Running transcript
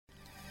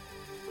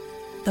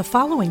The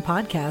following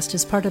podcast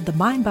is part of the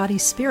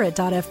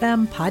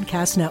MindBodySpirit.fm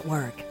podcast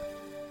network.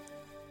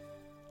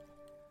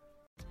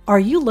 Are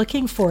you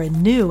looking for a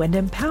new and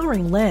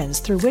empowering lens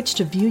through which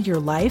to view your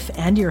life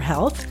and your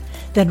health?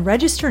 Then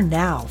register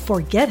now for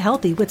Get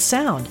Healthy with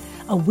Sound,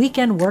 a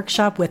weekend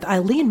workshop with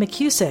Eileen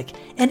McCusick,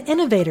 an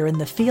innovator in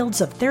the fields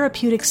of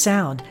therapeutic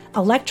sound,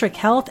 electric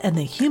health, and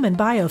the human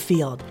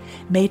biofield,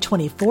 May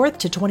 24th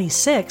to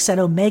 26th at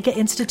Omega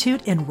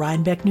Institute in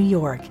Rhinebeck, New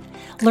York.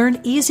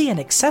 Learn easy and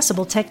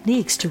accessible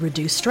techniques to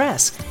reduce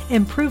stress,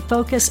 improve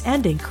focus,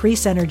 and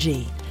increase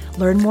energy.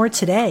 Learn more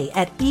today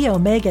at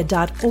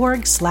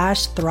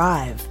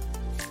eomega.org/thrive.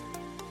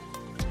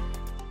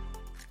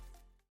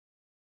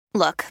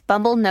 Look,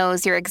 Bumble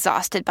knows you're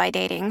exhausted by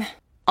dating.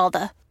 All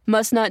the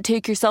must not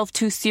take yourself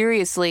too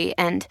seriously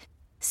and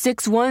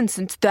 6'1"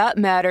 since that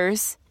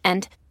matters.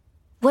 And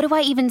what do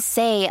I even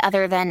say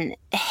other than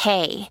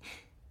hey?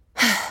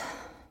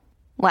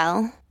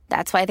 Well,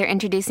 that's why they're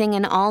introducing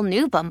an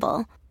all-new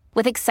Bumble,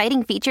 with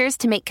exciting features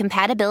to make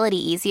compatibility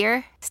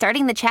easier,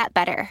 starting the chat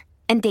better,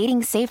 and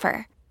dating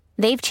safer.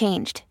 They've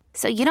changed,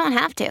 so you don't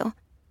have to.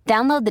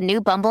 Download the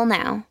new Bumble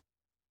now.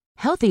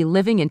 Healthy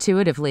living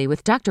intuitively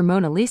with Dr.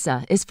 Mona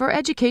Lisa is for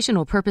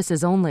educational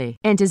purposes only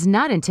and is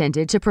not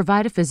intended to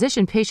provide a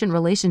physician-patient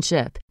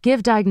relationship,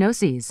 give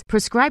diagnoses,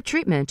 prescribe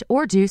treatment,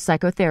 or do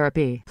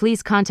psychotherapy.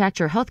 Please contact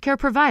your healthcare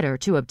provider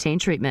to obtain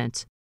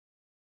treatment.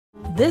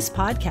 This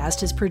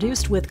podcast is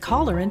produced with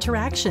caller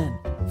interaction.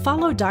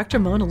 Follow Dr.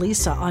 Mona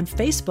Lisa on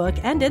Facebook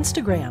and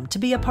Instagram to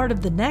be a part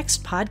of the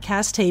next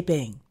podcast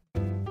taping.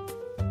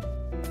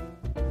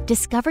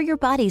 Discover your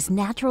body's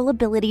natural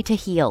ability to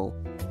heal.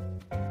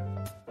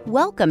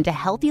 Welcome to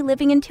Healthy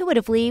Living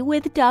Intuitively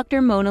with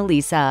Dr. Mona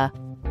Lisa.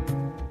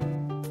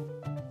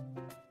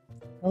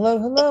 Hello,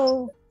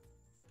 hello.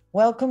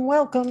 Welcome,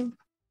 welcome.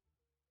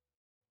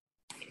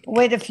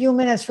 Wait a few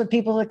minutes for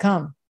people to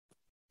come.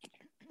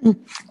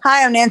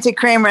 Hi, I'm Nancy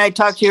Kramer. I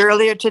talked to you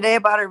earlier today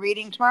about a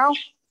reading tomorrow.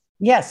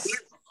 Yes.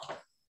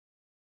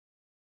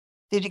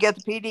 Did you get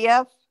the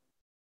PDF?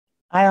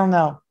 I don't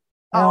know.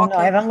 I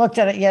Okay. haven't looked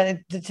at it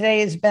yet. Today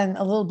has been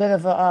a little bit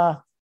of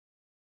a,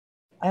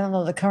 I don't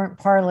know, the current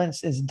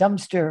parlance is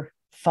dumpster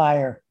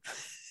fire.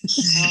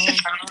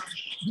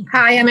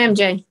 Hi, I'm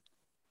MJ.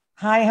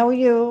 Hi, how are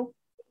you?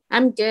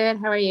 I'm good.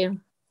 How are you?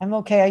 I'm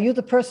okay. Are you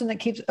the person that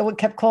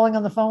kept calling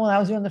on the phone when I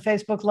was doing the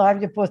Facebook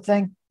Live, you poor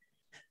thing?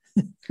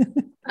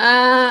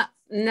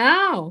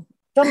 No.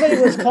 Somebody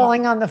was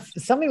calling on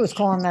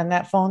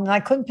that phone and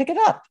I couldn't pick it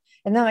up.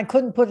 And then I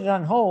couldn't put it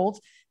on hold.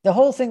 The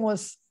whole thing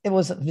was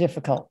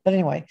difficult. But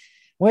anyway,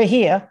 we're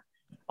here.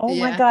 Oh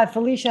my God,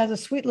 Felicia has a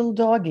sweet little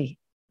doggie.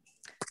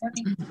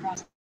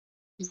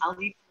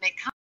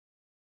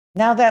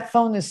 Now that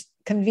phone is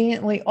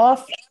conveniently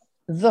off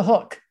the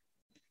hook.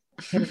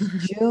 Here's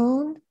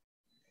June.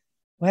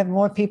 We have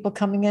more people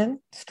coming in,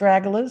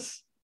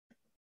 stragglers.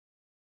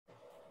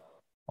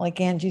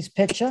 Like Angie's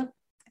picture.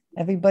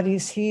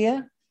 Everybody's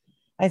here.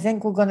 I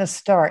think we're going to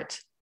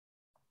start.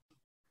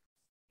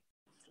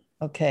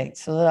 Okay,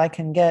 so that I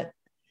can get...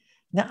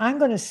 Now I'm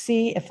going to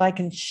see if I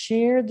can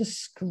share the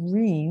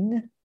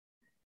screen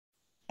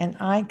and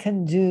I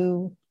can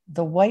do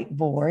the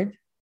whiteboard.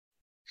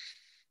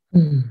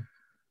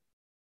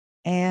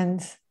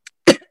 And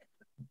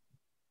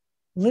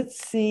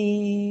let's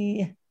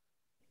see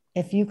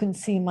if you can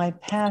see my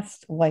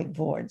past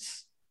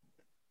whiteboards.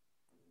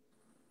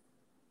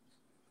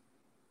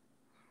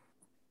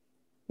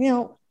 You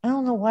know, I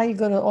don't know why you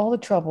go to all the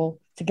trouble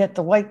to get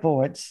the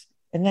whiteboards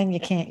and then you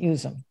can't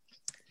use them.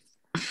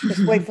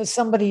 Just wait for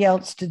somebody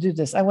else to do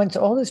this. I went to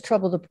all this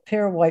trouble to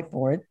prepare a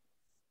whiteboard.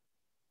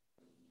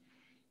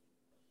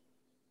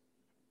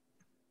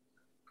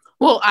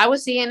 Well, I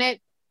was seeing it.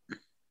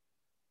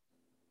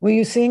 Were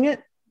you seeing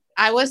it?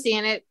 I was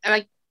seeing it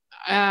like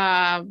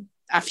a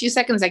few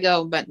seconds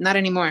ago, but not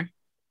anymore.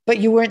 But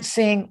you weren't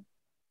seeing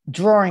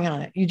drawing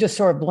on it. You just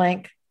saw a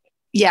blank.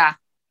 Yeah.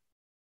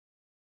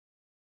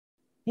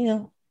 You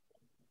know,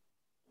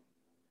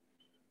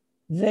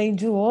 they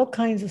do all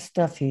kinds of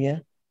stuff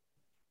here.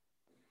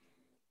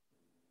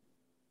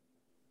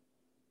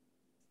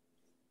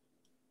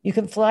 You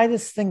can fly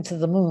this thing to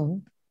the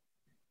moon.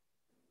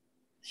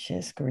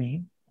 Share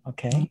screen.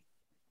 Okay.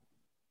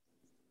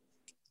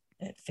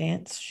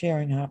 Advanced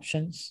sharing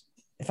options.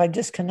 If I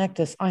disconnect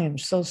this, I am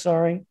so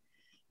sorry.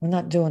 We're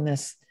not doing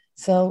this.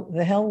 So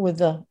the hell with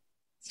the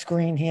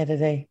screen here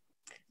today.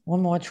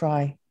 One more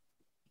try.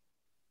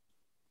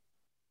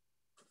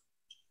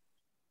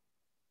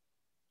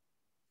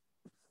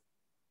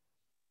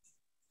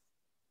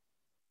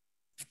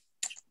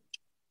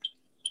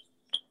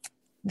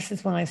 This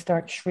is when I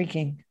start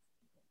shrieking.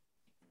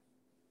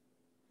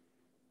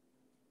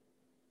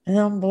 Isn't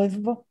that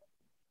unbelievable?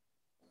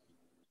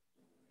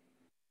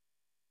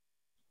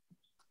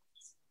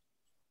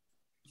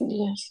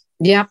 Yes.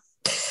 Yep.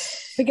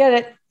 Forget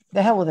it.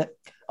 The hell with it.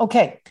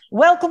 Okay.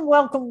 Welcome,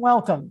 welcome,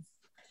 welcome.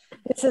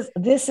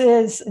 This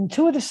is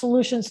Intuitive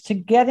Solutions to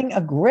Getting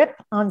a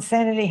Grip on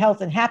Sanity,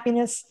 Health, and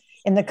Happiness.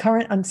 in the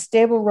current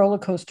unstable roller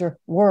coaster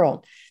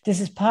world. This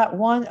is part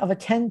 1 of a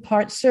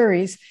 10-part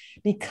series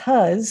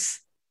because,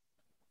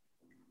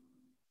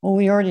 well,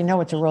 we already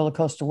know it's a roller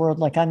coaster world.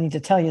 Like, I need to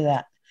tell you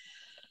that.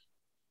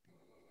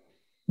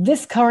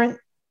 This current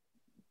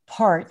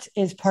part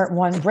is part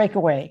 1,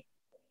 breakaway.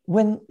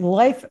 When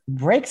life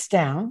breaks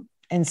down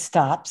and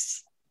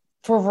stops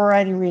for a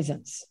variety of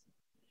reasons.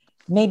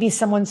 Maybe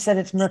someone said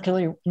it's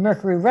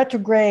Mercury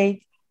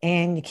retrograde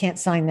and you can't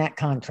sign that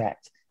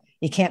contract.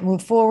 You can't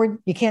move forward.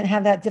 You can't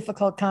have that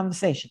difficult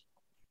conversation.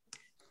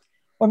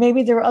 Or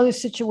maybe there are other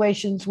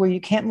situations where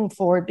you can't move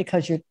forward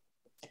because you're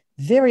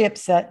very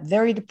upset,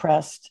 very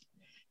depressed,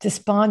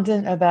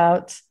 despondent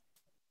about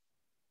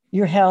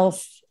your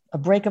health, a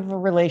break of a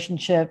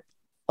relationship,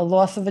 a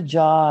loss of a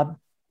job,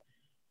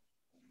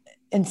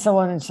 and so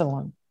on and so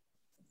on.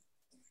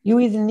 You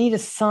either need a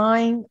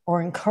sign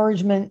or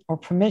encouragement or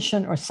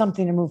permission or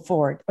something to move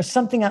forward, or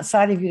something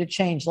outside of you to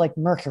change, like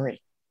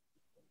Mercury,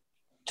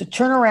 to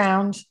turn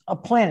around a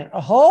planet, a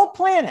whole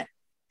planet.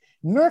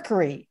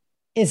 Mercury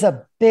is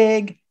a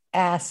big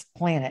ass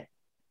planet.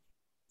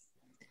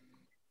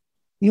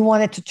 You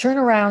want it to turn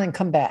around and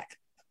come back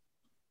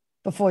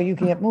before you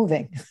can get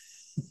moving.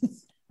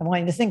 I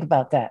want you to think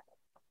about that.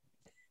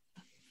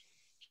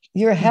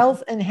 Your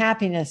health and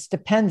happiness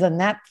depends on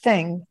that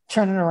thing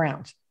turning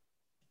around.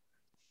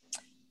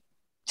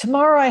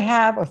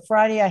 Tomorrow or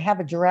Friday, I have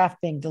a giraffe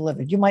being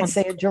delivered. You might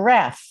say a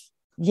giraffe.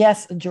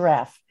 Yes, a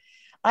giraffe.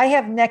 I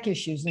have neck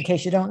issues. In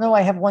case you don't know,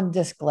 I have 1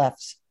 disc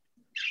left.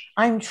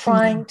 I'm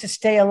trying to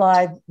stay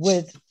alive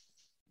with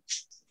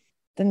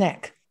the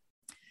neck.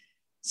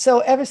 So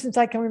ever since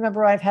I can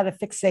remember, I've had a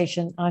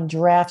fixation on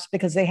giraffes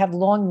because they have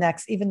long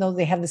necks, even though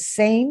they have the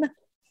same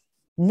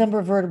number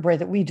of vertebrae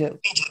that we do.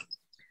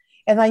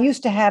 And I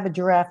used to have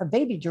a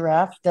baby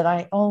giraffe that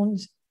I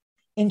owned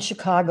in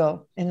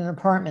Chicago in an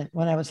apartment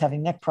when I was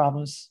having neck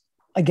problems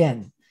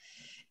again.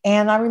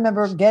 And I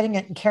remember getting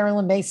it, and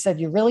Carolyn May said,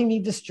 "You really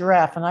need this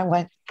giraffe." And I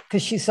went,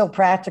 because she's so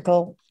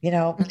practical, you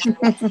know.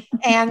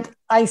 And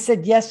I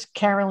said, "Yes,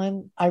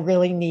 Carolyn, I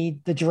really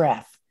need the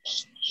giraffe."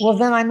 Well,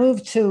 then I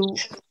moved to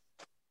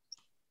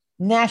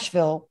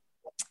Nashville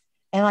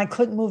and I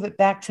couldn't move it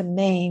back to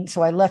Maine.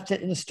 So I left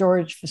it in a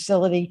storage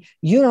facility.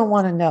 You don't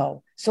want to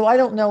know. So I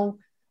don't know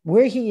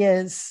where he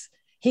is.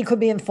 He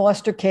could be in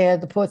foster care,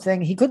 the poor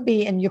thing. He could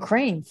be in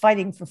Ukraine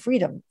fighting for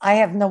freedom. I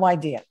have no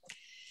idea.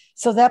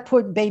 So that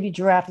poor baby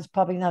giraffe is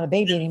probably not a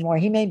baby anymore.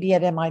 He may be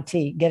at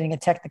MIT getting a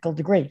technical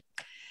degree.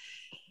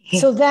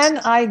 So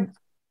then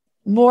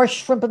more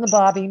shrimp in the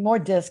bobby, more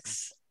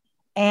discs.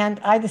 And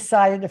I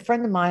decided, a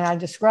friend of mine, I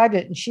described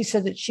it, and she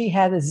said that she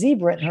had a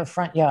zebra in her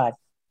front yard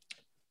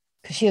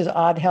because she has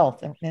odd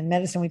health. In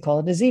medicine, we call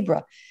it a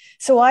zebra.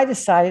 So I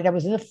decided, I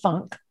was in a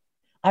funk.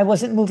 I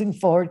wasn't moving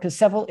forward because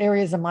several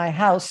areas of my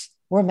house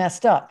were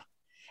messed up.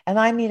 And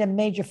I made a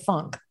major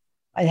funk.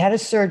 I had a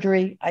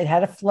surgery. I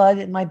had a flood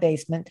in my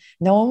basement.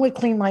 No one would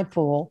clean my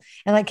pool.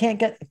 And I can't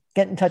get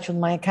in touch with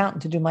my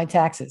accountant to do my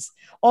taxes.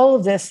 All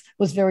of this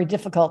was very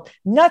difficult.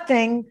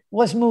 Nothing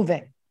was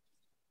moving.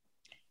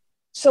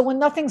 So when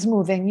nothing's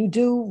moving, you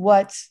do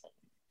what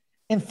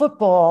in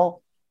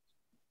football,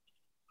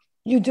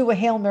 you do a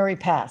Hail Mary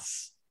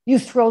pass. You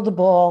throw the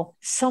ball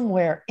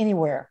somewhere,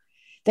 anywhere.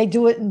 They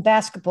do it in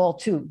basketball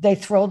too. They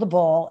throw the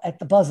ball at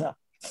the buzzer.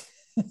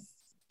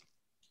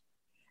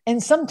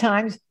 And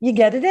sometimes you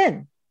get it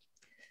in.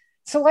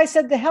 So I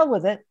said, the hell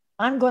with it.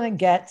 I'm going to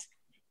get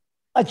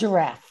a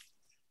giraffe.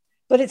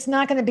 But it's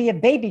not going to be a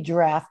baby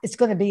giraffe. It's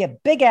going to be a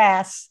big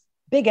ass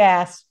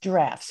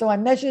giraffe. So I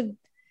measured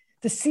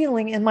the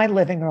ceiling in my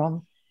living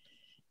room,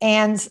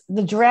 and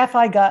the giraffe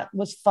I got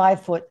was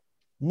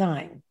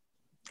 5'9".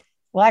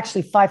 Well,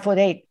 actually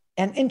 5'8".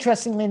 And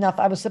interestingly enough,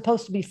 I was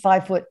supposed to be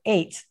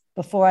 5'8"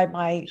 before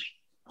my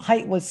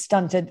height was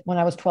stunted when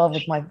I was 12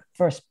 with my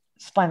first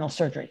spinal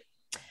surgery.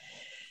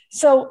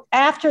 So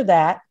after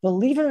that,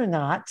 believe it or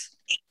not,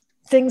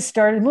 things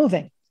started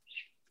moving.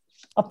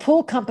 A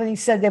pool company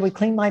said they would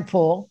clean my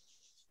pool.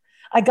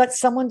 I got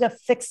someone to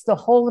fix the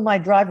hole in my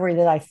driveway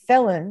that I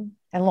fell in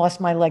and lost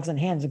my legs and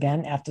hands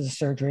again after the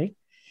surgery.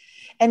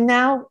 And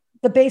now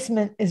the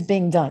basement is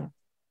being done.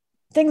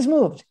 Things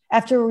moved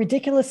after a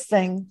ridiculous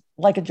thing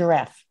like a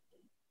giraffe.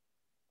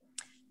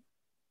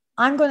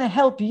 I'm going to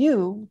help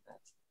you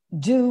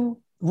do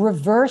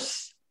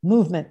reverse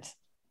movement.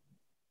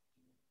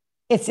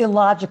 It's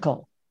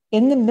illogical.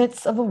 In the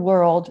midst of a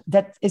world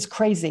that is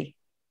crazy,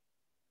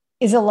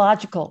 is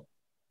illogical.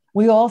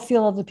 We all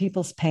feel other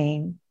people's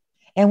pain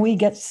and we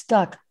get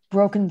stuck,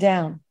 broken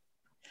down,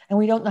 and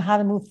we don't know how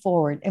to move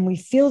forward. And we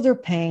feel their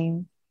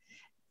pain.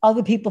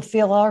 Other people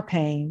feel our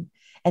pain.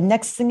 And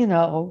next thing you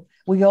know,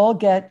 we all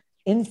get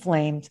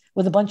inflamed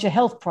with a bunch of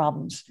health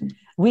problems.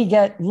 We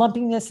get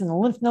lumpiness in the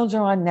lymph nodes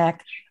or our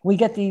neck. We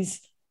get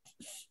these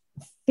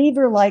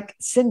fever-like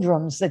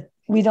syndromes that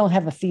we don't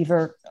have a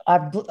fever.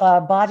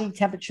 Our body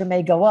temperature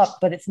may go up,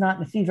 but it's not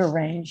in the fever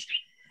range.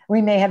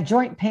 We may have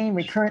joint pain,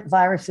 recurrent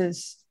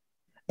viruses,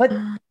 but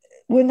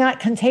we're not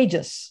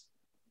contagious.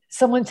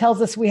 Someone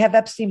tells us we have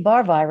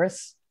Epstein-Barr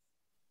virus,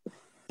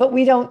 but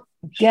we don't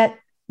get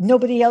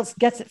nobody else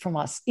gets it from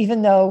us,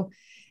 even though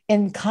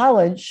in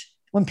college,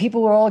 when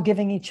people were all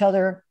giving each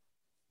other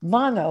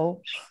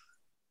mono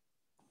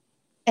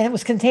and it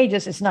was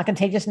contagious, it's not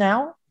contagious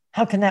now.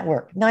 How can that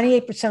work?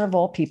 98% of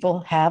all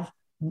people have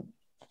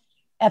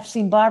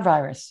Epstein-Barr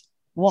virus.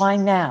 Why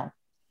now?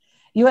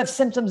 You have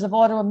symptoms of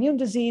autoimmune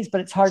disease,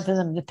 but it's hard for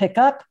them to pick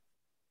up.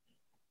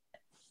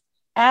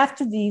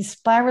 After these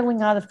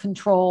spiraling out of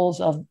controls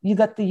of, you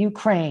got the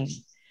Ukraine,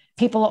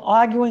 people are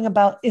arguing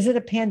about, is it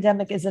a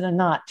pandemic? Is it a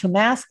not? To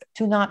mask,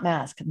 to not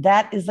mask?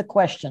 That is the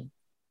question.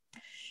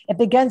 It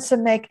begins to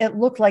make it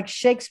look like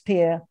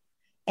Shakespeare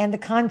and the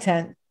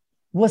content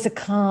was a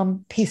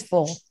calm,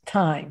 peaceful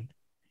time.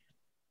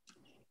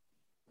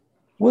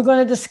 We're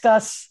going to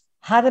discuss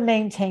how to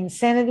maintain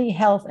sanity,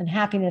 health, and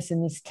happiness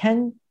in this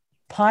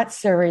 10-part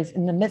series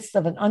in the midst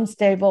of an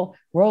unstable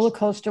roller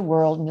coaster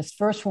world. And this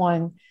first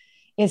one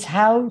is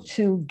how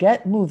to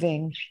get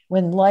moving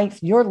when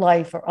your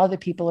life or other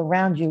people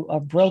around you are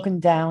broken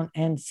down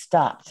and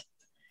stopped.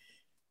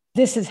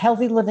 This is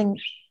Healthy Living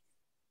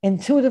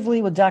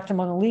Intuitively with Dr.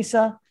 Mona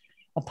Lisa,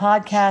 a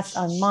podcast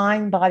on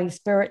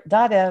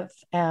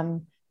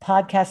mindbodyspirit.fm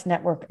podcast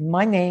network.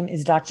 My name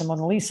is Dr.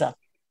 Mona Lisa.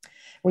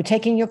 We're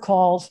taking your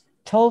calls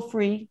toll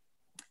free.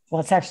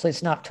 Well,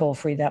 it's not toll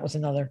free. That was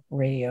another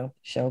radio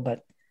show,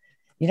 but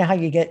you know how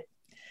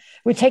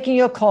we're taking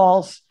your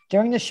calls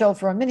during the show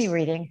for a mini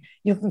reading.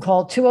 You can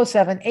call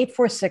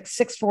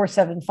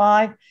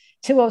 207-846-6475,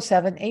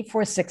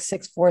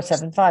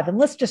 207-846-6475. And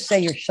let's just say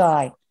you're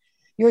shy.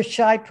 You're a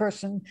shy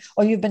person,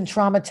 or you've been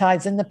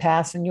traumatized in the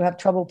past and you have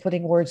trouble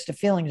putting words to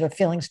feelings, or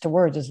feelings to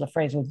words, as the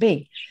phrase would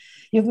be.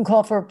 You can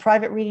call for a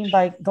private reading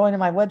by going to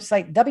my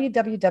website,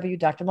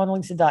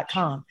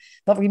 www.drmonalisa.com.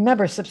 But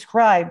remember,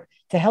 subscribe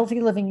to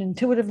Healthy Living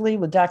Intuitively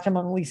with Dr.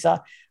 Mona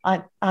Lisa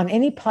on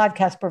any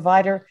podcast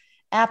provider,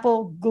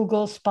 Apple,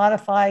 Google,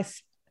 Spotify,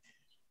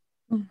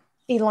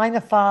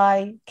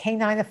 Elinify,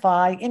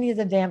 K9ify, any of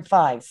the damn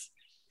fives,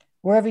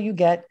 wherever you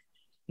get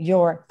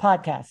your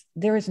podcast.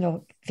 There is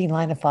no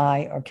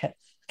Felinify or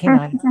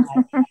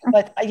K9ify.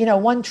 But,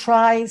 one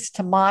tries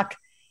to mock.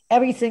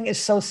 Everything is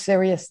so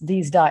serious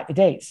these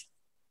days.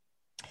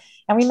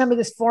 And remember,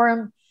 this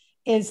forum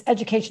is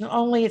educational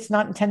only. It's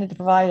not intended to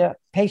provide a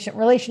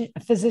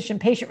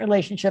physician-patient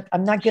relationship.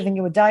 I'm not giving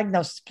you a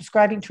diagnosis,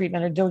 prescribing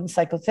treatment, or doing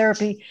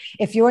psychotherapy.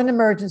 If you're in an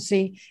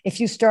emergency, if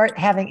you start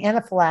having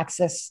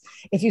anaphylaxis,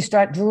 if you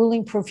start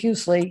drooling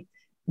profusely,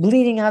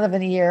 bleeding out of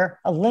an ear,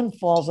 a limb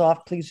falls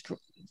off, please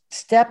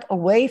step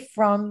away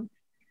from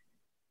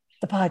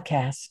the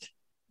podcast,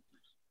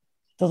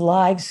 the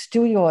live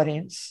studio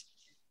audience,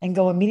 and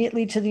go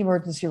immediately to the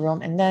emergency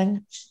room, and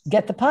then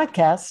get the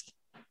podcast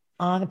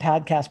on a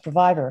podcast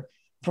provider,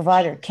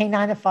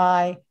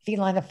 K9ify,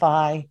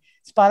 Felinify,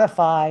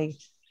 Spotify,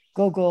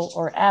 Google,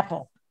 or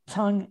Apple,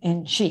 tongue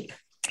in cheek.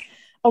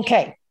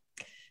 Okay,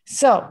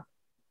 so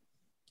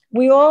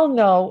we all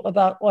know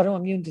about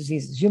autoimmune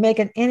diseases. You make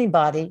an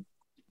antibody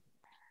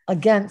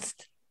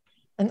against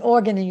an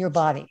organ in your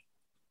body.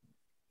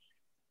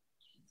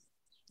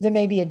 There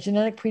may be a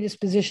genetic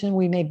predisposition.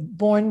 We may be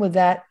born with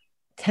that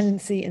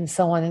tendency, and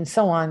so on,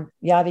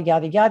 yada,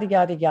 yada, yada,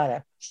 yada,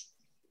 yada.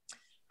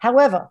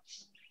 However,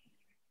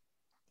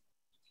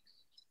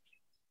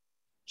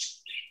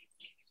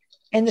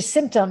 and the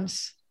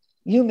symptoms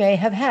you may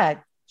have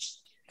had: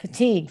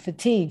 fatigue,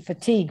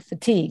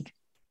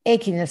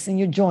 achiness in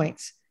your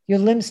joints, your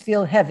limbs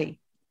feel heavy,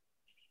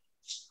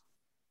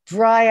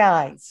 dry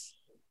eyes,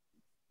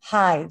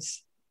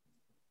 hives,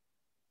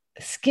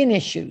 skin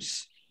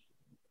issues,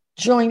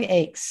 joint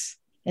aches,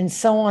 and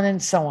so on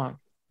and so on.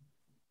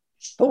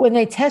 But when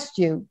they test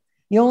you,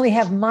 you only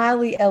have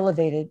mildly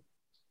elevated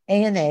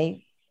ANA,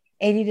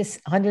 80 to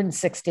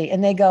 160,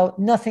 and they go,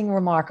 nothing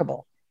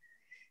remarkable.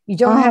 You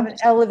don't have an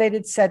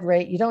elevated SED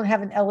rate. You don't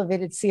have an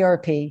elevated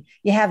CRP.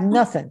 You have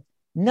nothing.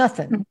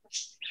 And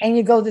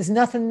you go, there's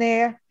nothing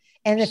there.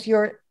 And if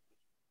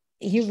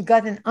you've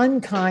got an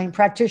unkind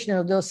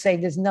practitioner, they'll say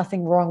there's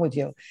nothing wrong with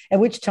you, at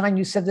which time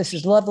you said, this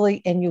is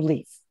lovely, and you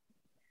leave.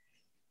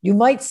 You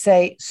might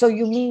say, so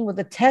you mean with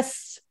the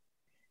tests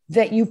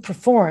that you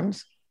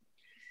performed,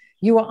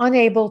 you were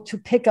unable to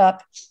pick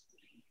up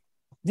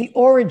the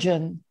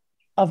origin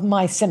of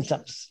my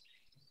symptoms?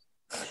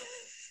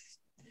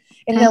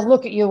 And they'll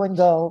look at you and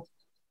go,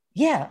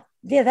 yeah,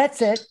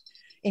 that's it.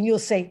 And you'll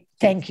say,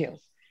 thank you,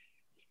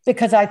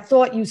 because I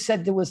thought you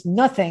said there was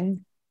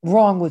nothing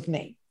wrong with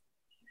me,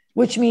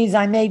 which means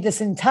I made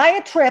this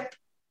entire trip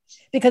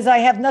because I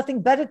have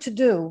nothing better to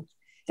do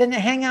than to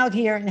hang out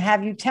here and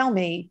have you tell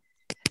me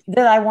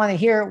that I want to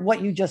hear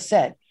what you just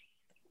said.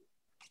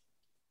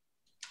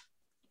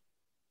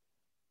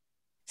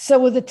 So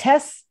with the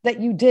tests that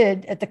you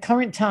did at the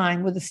current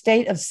time, with the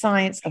state of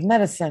science of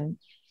medicine,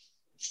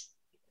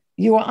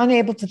 you are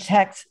unable to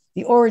detect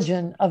the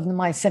origin of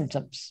my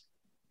symptoms.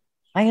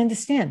 I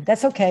understand.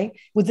 That's okay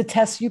with the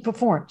tests you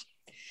performed.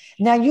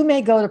 Now you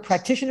may go to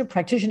practitioner,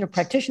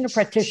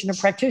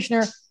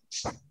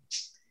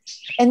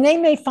 and they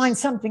may find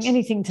something,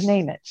 anything to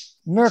name it.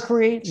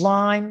 Mercury,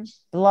 Lyme,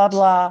 blah,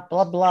 blah,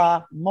 blah,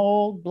 blah,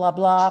 mold, blah,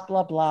 blah,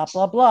 blah, blah,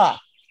 blah, blah.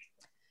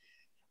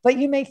 But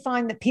you may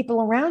find that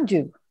people around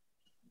you,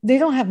 they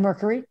don't have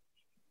mercury.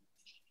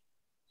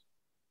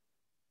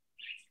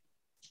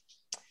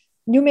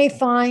 You may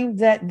find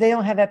that they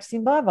don't have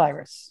Epstein-Barr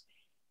virus.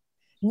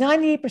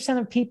 98%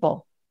 of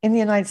people in the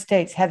United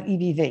States have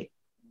EBV,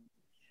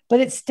 but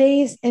it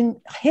stays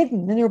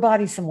hidden in their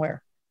body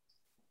somewhere.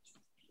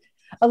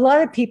 A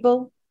lot of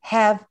people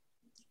have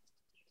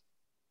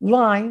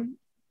Lyme,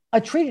 are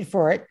treated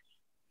for it,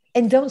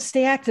 and don't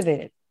stay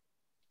activated.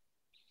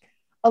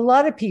 A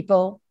lot of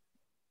people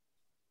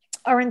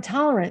are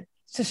intolerant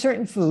to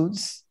certain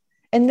foods,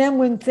 and then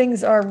when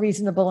things are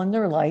reasonable in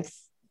their life,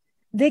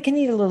 they can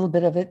eat a little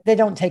bit of it. They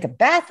don't take a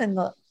bath in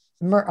the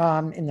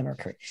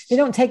mercury. They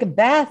don't take a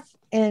bath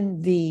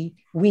in the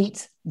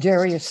wheat,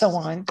 dairy, or so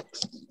on,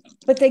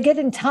 but they get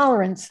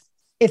intolerant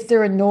if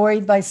they're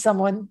annoyed by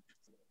someone.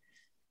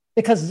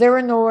 Because they're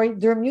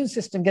annoyed, their immune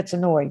system gets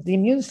annoyed. The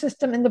immune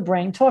system and the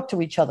brain talk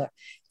to each other.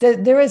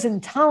 They're as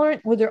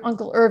intolerant with their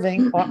Uncle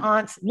Irving or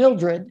Aunt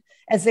Mildred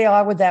as they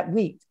are with that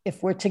wheat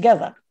if we're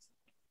together.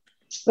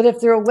 But if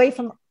they're away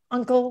from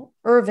Uncle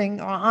Irving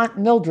or Aunt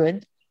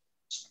Mildred,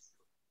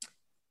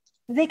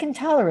 they can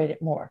tolerate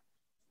it more.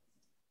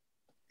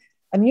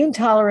 Immune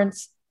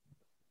tolerance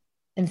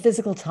and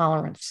physical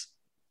tolerance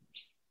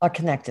are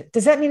connected.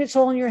 Does that mean it's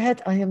all in your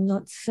head? I am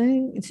not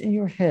saying it's in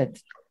your head.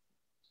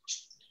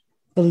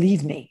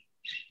 Believe me,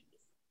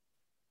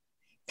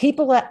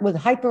 people with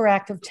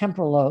hyperactive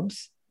temporal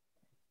lobes,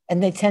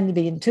 and they tend to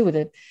be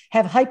intuitive,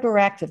 have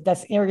hyperactive,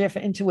 that's area for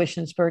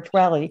intuition and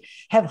spirituality,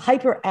 have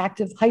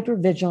hyperactive,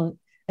 hypervigilant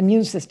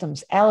immune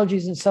systems,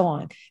 allergies, and so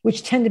on,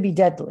 which tend to be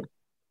deadly.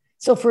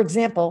 So, for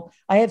example,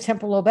 I have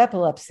temporal lobe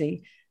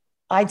epilepsy.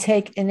 I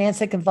take an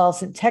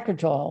anticonvulsant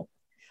Tegretol.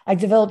 I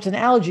developed an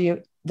allergy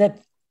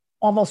that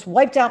almost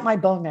wiped out my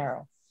bone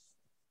marrow.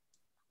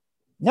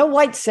 No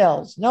white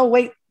cells, no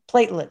white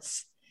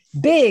platelets,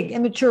 big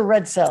immature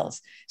red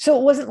cells. So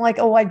it wasn't like,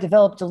 oh, I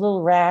developed a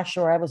little rash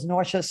or I was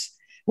nauseous.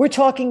 We're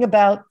talking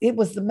about, it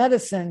was the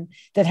medicine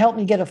that helped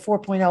me get a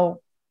 4.0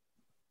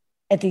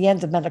 at the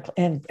end of medical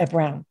and at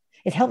Brown.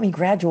 It helped me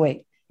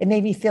graduate. It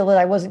made me feel that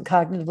I wasn't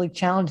cognitively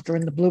challenged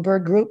during the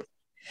Bluebird group.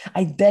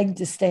 I begged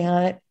to stay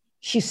on it.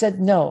 She said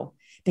no,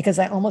 because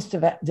I almost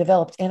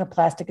developed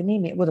anaplastic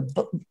anemia.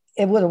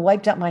 It would have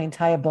wiped out my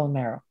entire bone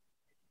marrow.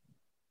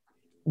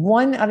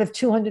 1 out of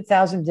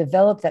 200,000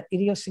 develop that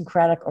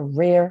idiosyncratic or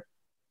rare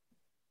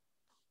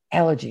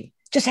allergy.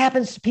 Just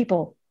happens to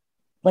people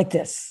like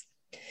this.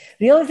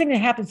 The other thing that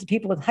happens to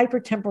people with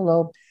hypertemporal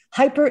lobe,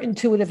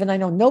 hyperintuitive, and I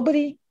know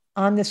nobody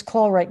on this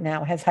call right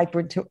now has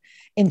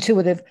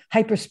hyperintuitive,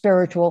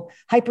 hyperspiritual,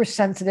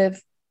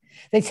 hypersensitive.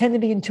 They tend to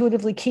be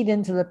intuitively keyed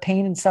into the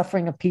pain and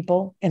suffering of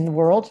people in the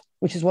world,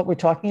 which is what we're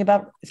talking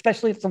about,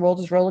 especially if the world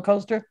is roller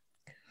coaster.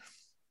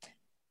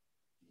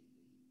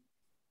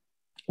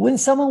 When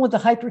someone with a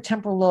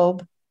hypertemporal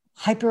lobe,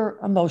 hyper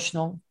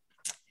emotional,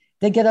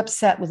 they get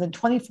upset within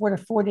 24 to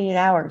 48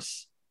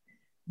 hours,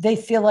 they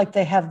feel like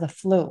they have the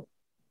flu.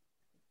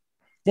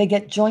 They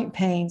get joint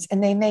pains,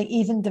 and they may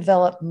even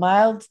develop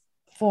mild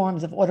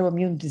forms of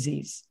autoimmune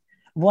disease,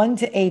 1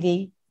 to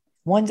 80,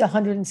 1 to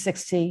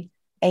 160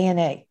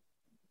 ANA.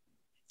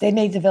 They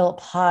may develop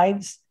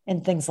hives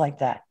and things like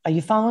that. Are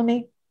you following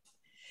me?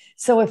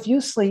 So if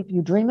you sleep,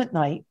 you dream at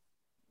night,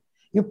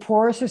 you're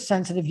porous or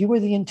sensitive, you were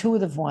the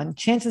intuitive one,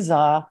 chances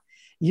are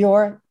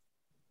your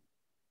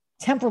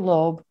temporal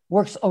lobe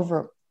works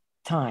over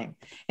time.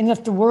 And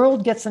if the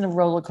world gets in a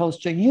roller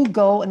coaster, you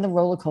go in the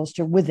roller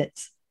coaster with it.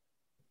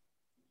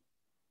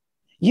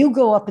 You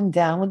go up and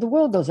down when the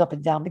world goes up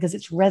and down because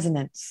it's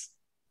resonance.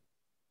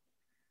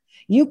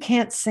 You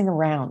can't sing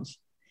around.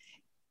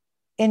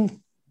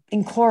 In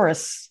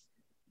chorus,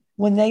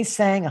 when they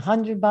sang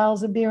 100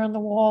 bottles of beer on the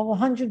wall,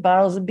 100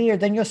 bottles of beer,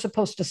 then you're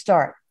supposed to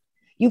start.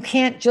 You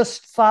can't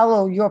just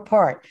follow your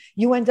part.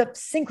 You end up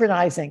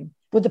synchronizing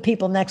with the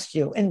people next to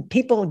you, and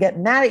people get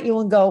mad at you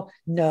and go,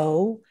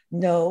 no,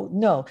 no,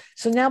 no.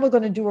 So now we're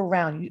going to do a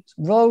round.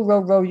 Row, row,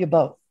 row your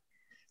boat.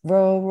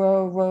 Row,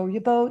 row, row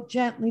your boat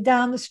gently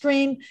down the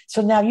stream.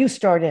 So now you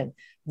start in.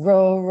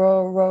 Row,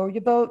 row, row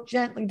your boat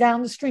gently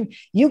down the stream.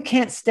 You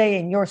can't stay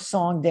in your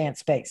song dance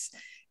space.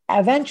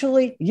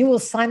 Eventually, you will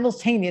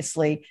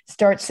simultaneously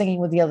start singing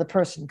with the other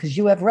person because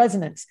you have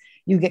resonance.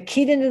 You get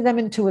keyed into them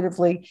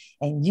intuitively,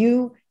 and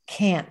you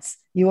can't.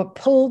 You are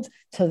pulled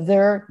to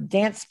their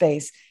dance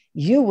space.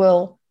 You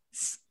will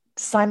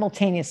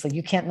simultaneously.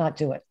 You can't not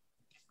do it.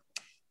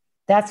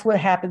 That's what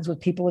happens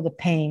with people with the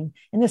pain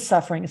and the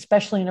suffering,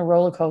 especially in a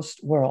roller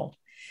coaster world.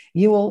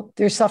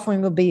 Their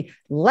suffering will be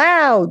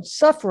loud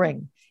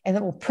suffering, and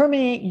it will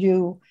permeate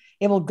you.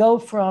 It will go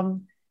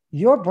from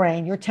your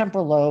brain, your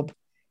temporal lobe,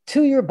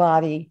 to your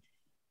body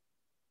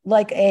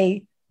like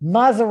a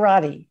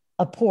Maserati,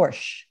 a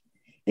Porsche,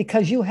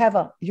 because you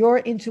have your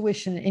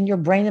intuition in your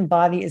brain and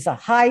body is a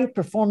high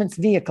performance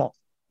vehicle.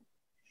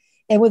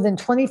 And within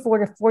 24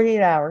 to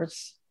 48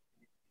 hours,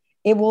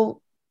 it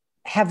will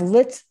have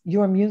lit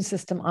your immune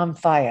system on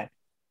fire.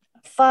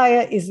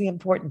 Fire is the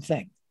important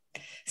thing.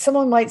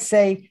 Someone might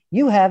say,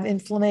 you have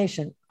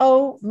inflammation.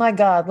 Oh my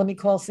God, let me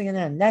call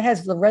CNN. That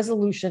has the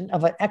resolution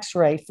of an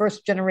X-ray,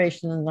 first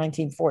generation in the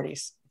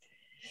 1940s.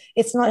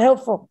 It's not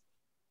helpful.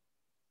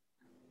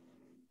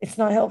 It's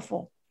not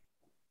helpful.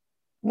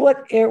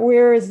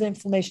 Where is the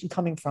inflammation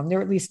coming from? There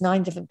are at least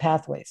 9 different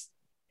pathways.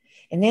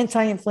 And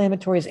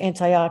anti-inflammatories,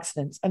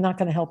 antioxidants are not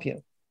going to help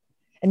you.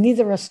 And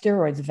neither are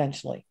steroids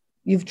eventually.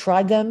 You've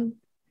tried them.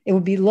 It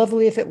would be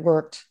lovely if it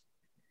worked.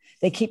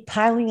 They keep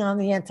piling on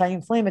the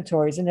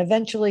anti-inflammatories, and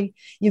eventually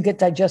you get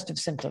digestive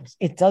symptoms.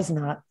 It does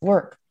not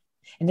work.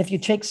 And if you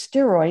take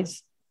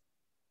steroids,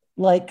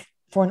 like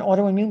for an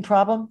autoimmune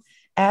problem,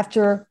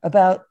 after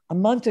about a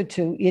month or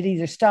two, it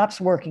either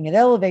stops working, it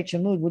elevates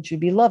your mood, which would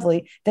be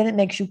lovely. Then it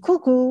makes you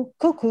cuckoo,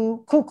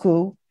 cuckoo,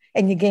 cuckoo,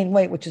 and you gain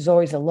weight, which is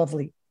always a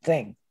lovely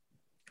thing.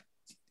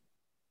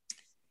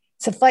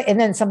 And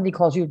then somebody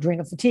calls you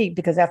adrenal fatigue,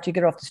 because after you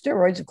get off the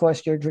steroids, of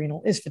course, your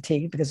adrenal is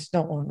fatigued because it's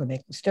no longer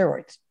making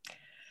steroids.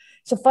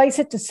 Suffice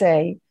it to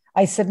say,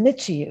 I submit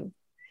to you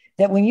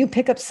that when you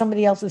pick up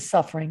somebody else's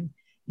suffering,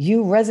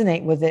 you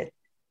resonate with it,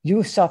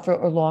 you suffer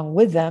along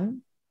with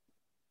them,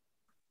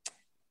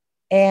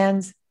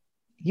 and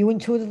you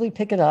intuitively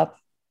pick it up.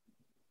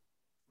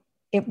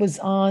 It was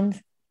on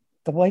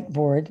the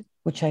whiteboard,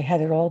 which I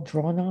had it all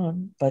drawn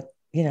on, but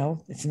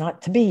it's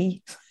not to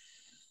be.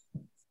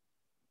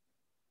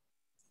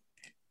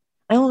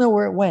 I don't know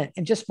where it went.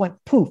 It just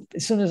went poof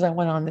as soon as I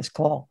went on this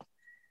call.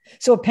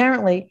 So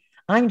apparently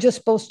I'm just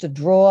supposed to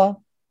draw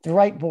the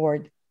right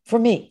board for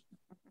me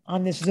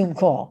on this Zoom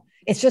call.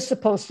 It's just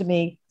supposed to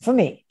be for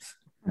me.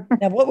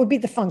 Now, what would be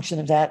the function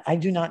of that? I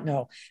do not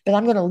know, but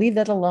I'm going to leave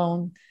that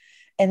alone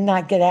and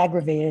not get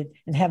aggravated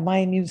and have my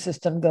immune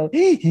system go.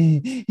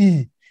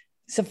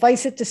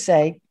 Suffice it to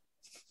say,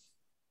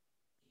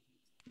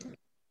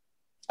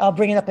 I'll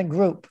bring it up in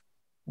group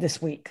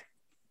this week.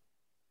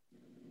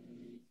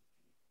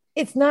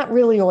 It's not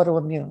really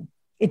autoimmune.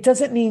 It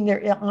doesn't mean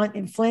there aren't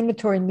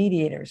inflammatory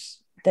mediators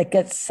that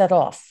get set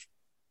off,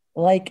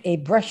 like a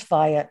brush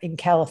fire in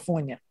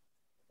California.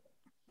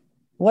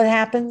 What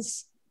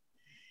happens?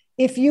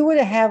 If you were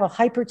to have a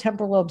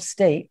hypertemporal lobe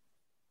state,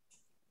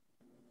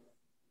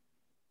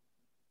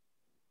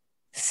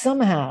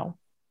 somehow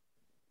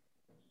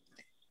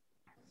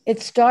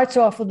it starts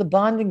off with the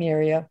bonding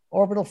area,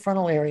 orbital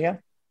frontal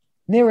area,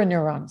 mirror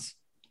neurons.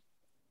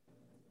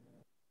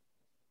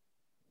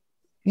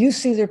 You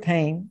see their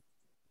pain,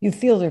 you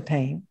feel their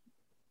pain,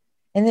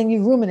 and then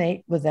you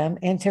ruminate with them,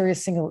 anterior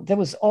cingulate. That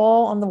was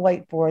all on the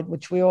whiteboard,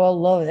 which we all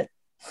love it.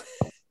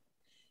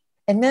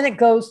 And then it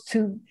goes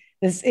to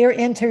this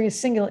anterior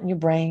cingulate in your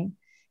brain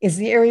is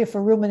the area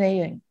for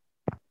ruminating.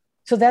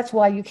 So that's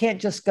why you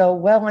can't just go,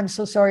 well, I'm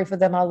so sorry for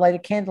them, I'll light a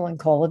candle and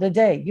call it a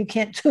day. You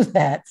can't do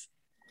that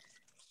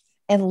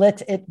and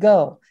let it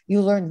go.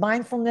 You learn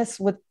mindfulness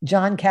with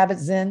Jon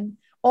Kabat-Zinn,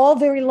 all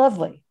very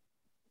lovely.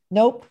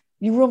 Nope,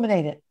 you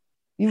ruminate it.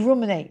 You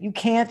ruminate. You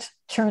can't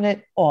turn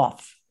it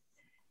off.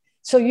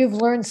 So you've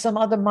learned some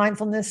other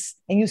mindfulness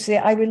and you say,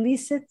 I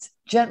release it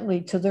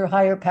gently to their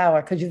higher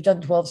power because you've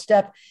done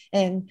 12-step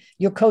and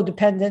you're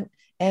codependent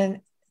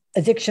and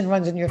addiction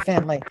runs in your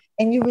family.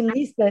 And you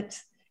release it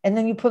and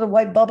then you put a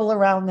white bubble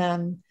around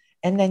them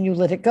and then you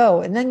let it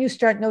go. And then you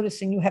start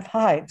noticing you have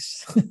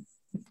hives.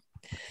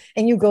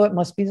 And you go, it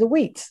must be the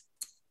wheat.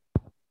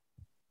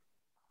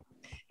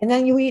 And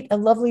then you eat a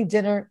lovely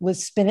dinner with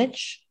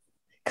spinach,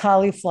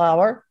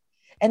 cauliflower,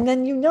 and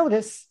then you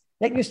notice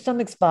that your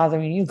stomach's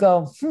bothering you. You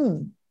go,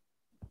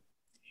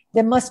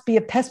 there must be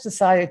a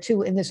pesticide or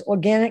two in this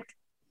organic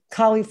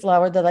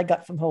cauliflower that I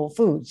got from Whole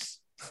Foods.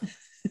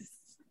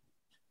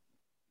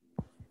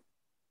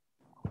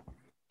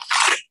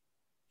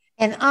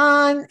 And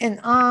on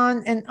and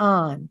on and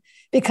on,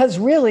 because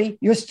really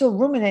you're still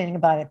ruminating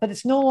about it, but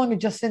it's no longer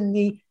just in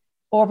the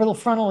orbital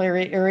frontal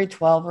area, area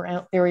 12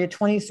 or area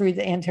 23,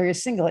 the anterior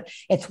cingulate.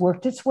 It's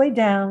worked its way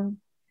down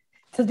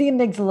to the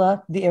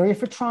amygdala, the area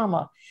for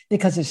trauma,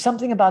 because there's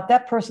something about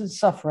that person's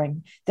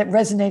suffering that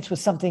resonates with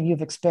something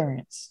you've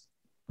experienced.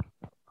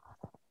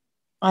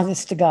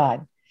 Honest to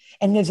God.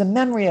 And there's a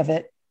memory of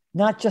it,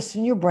 not just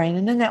in your brain,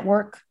 in the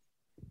network,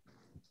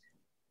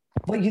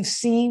 what you've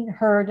seen,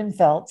 heard, and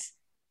felt,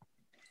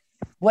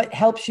 what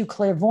helps you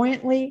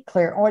clairvoyantly,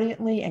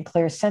 clairaudiently, and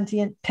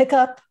clairsentient pick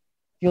up.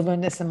 You'll learn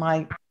this in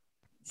my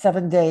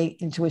 7-day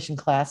intuition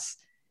class,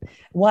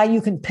 why you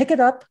can pick it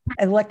up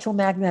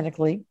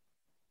electromagnetically,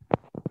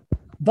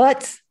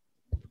 but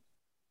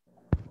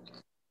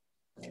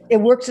it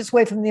works its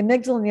way from the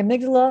amygdala, and the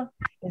amygdala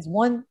is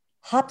one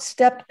hop,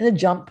 step, and a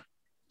jump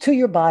to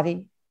your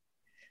body,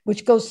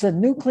 which goes to the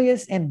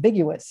nucleus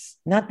ambiguous,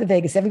 not the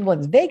vagus.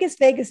 Everyone's Vegas,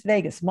 Vegas,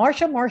 Vegas.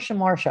 Marsha, Marsha,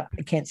 Marsha.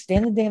 I can't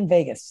stand the damn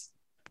Vegas.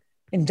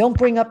 And don't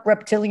bring up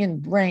reptilian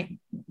brain,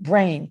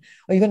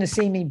 or you're going to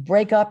see me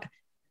break out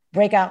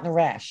in a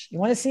rash. You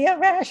want to see a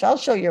rash? I'll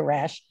show you a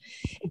rash.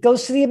 It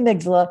goes to the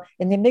amygdala,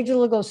 and the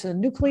amygdala goes to the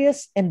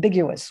nucleus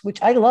ambiguous,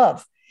 which I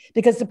love,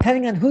 because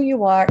depending on who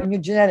you are and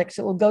your genetics,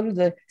 it will go to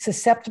the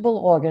susceptible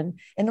organ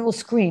and it will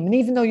scream. And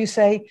even though you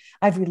say,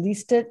 I've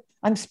released it,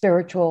 I'm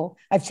spiritual,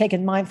 I've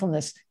taken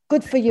mindfulness,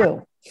 Good for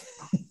you.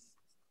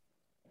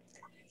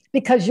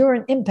 Because you're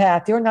an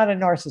empath, you're not a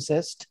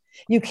narcissist.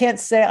 You can't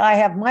say, I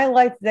have my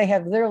life, they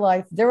have their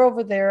life, they're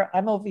over there,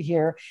 I'm over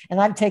here, and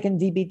I've taken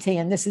DBT,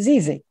 and this is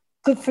easy.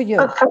 Good for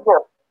you.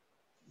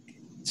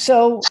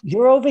 So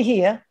you're over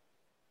here,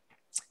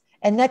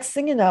 and next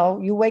thing you know,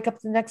 you wake up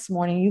the next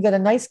morning, you got a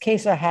nice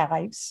case of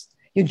hives,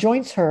 your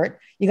joints hurt,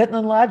 you got an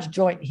enlarged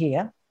joint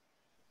here,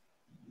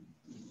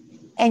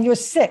 and you're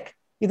sick.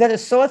 You got a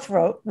sore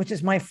throat, which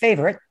is my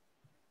favorite.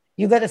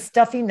 You got a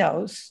stuffy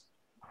nose,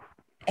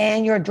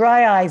 and your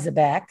dry eyes are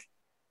back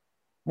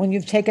when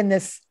you've taken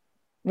this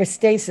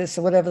Restasis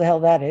or whatever the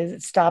hell that is.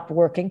 It stopped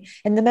working.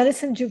 And the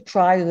medicines you've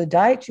tried, or the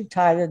diet you've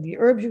tried, or the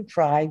herbs you've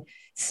tried,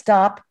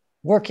 stop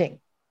working.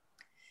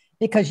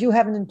 Because you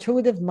have an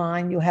intuitive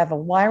mind, you have a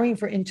wiring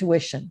for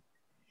intuition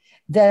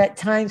that at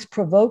times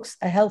provokes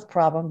a health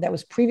problem that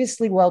was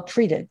previously well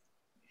treated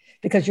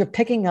because you're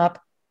picking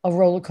up a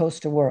roller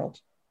coaster world.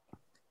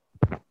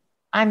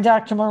 I'm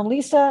Dr. Mona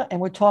Lisa, and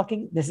we're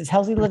talking, this is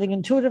Healthy Living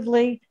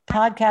Intuitively,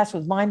 podcast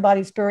with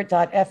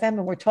mindbodyspirit.fm,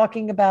 and we're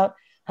talking about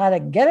how to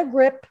get a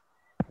grip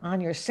on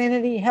your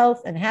sanity,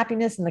 health, and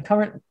happiness in the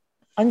current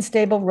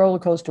unstable roller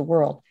coaster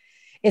world.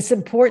 It's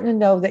important to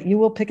know that you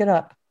will pick it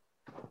up.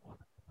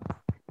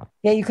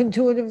 Yeah, you can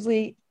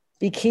intuitively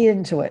be keyed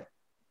into it.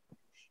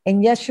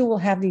 And yes, you will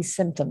have these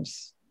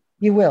symptoms.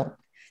 You will.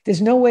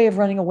 There's no way of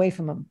running away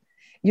from them.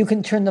 You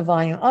can turn the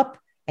volume up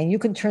and you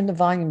can turn the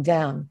volume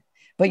down,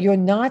 but you're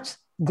not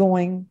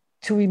going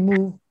to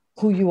remove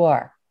who you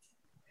are.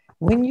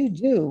 When you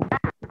do,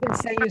 you can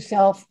say to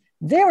yourself,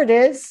 there it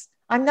is.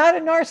 I'm not a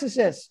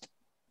narcissist.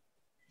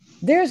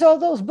 There's all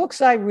those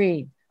books I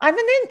read. I'm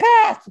an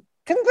empath.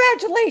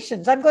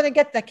 Congratulations. I'm going to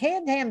get the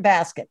canned ham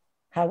basket.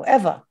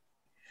 However,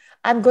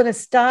 I'm going to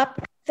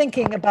stop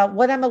thinking about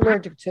what I'm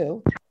allergic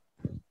to.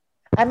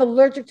 I'm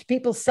allergic to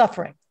people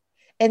suffering.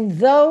 And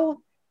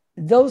though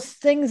those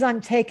things I'm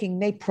taking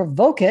may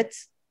provoke it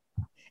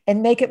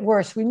and make it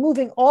worse,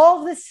 removing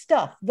all this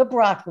stuff, the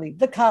broccoli,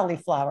 the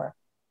cauliflower,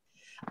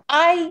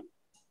 I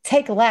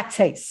take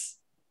lactase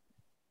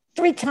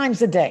 3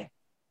 times a day.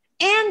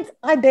 And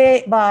I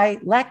buy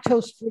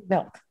lactose-free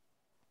milk.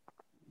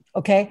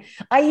 Okay?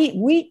 I eat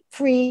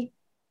wheat-free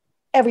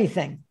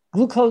everything,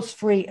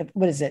 glucose-free,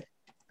 what is it?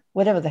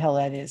 Whatever the hell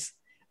that is.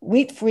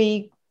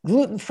 Wheat-free,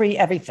 gluten-free,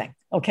 everything.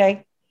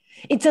 Okay?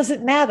 It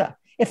doesn't matter.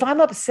 If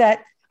I'm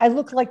upset, I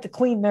look like the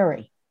Queen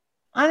Mary.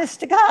 Honest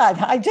to God,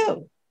 I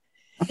do.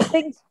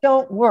 Things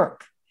don't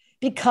work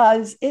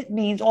because it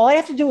means all I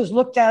have to do is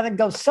look down and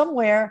go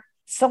somewhere,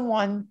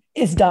 someone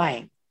is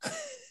dying.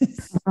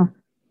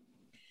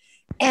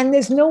 And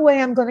there's no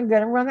way I'm going to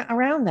get run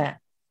around that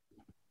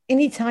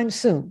anytime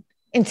soon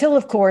until,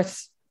 of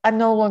course, I'm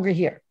no longer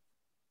here.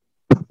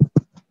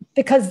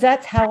 Because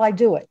that's how I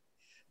do it.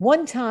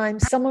 One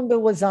time, somebody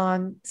was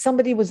on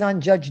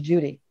Judge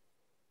Judy.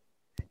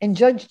 And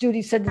Judge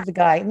Judy said to the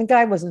guy, and the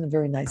guy wasn't a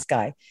very nice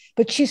guy,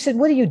 but she said,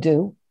 what do you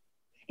do?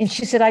 And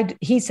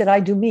he said, I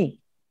do me.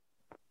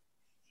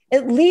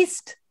 At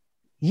least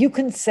you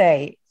can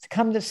say, to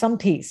come to some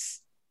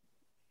peace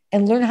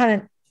and learn how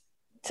to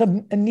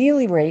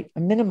ameliorate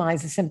or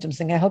minimize the symptoms.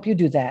 And I hope you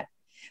do that.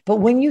 But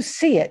when you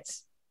see it,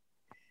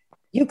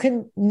 you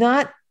can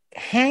not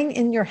hang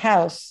in your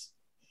house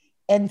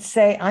and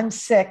say, I'm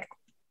sick.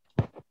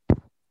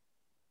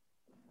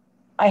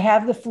 I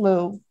have the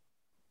flu.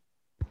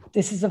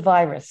 This is a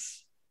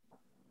virus.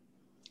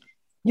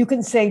 You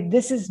can say,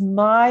 this is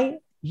my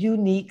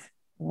unique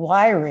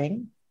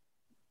wiring.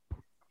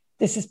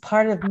 This is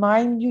part of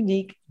my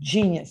unique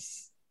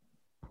genius.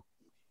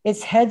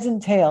 It's heads and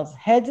tails.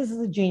 Heads is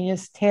the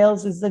genius,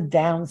 tails is the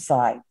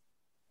downside.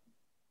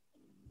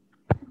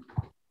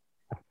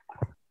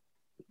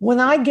 When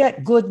I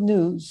get good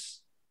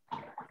news,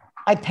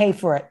 I pay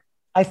for it.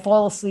 I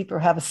fall asleep or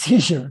have a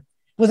seizure.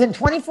 Within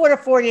 24 to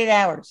 48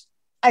 hours,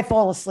 I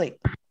fall asleep.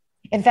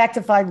 In fact,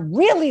 if I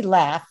really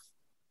laugh,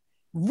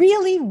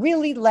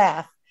 really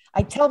laugh,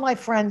 I tell my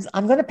friends,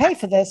 I'm going to pay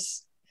for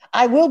this.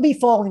 I will be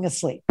falling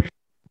asleep,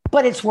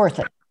 but it's worth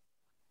it.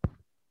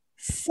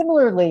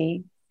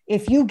 Similarly,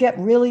 if you get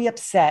really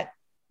upset,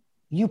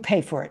 you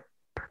pay for it.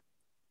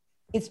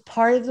 It's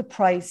part of the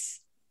price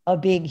of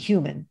being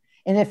human.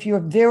 And if you're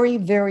very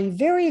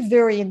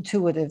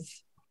intuitive,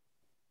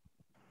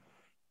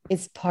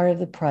 it's part of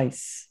the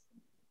price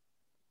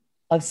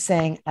of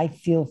saying, I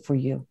feel for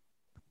you.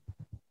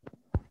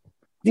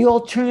 The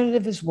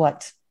alternative is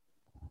what?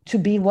 To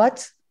be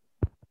what?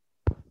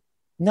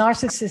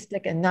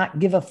 Narcissistic and not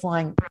give a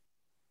flying.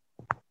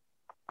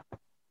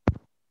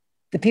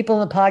 The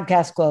people in the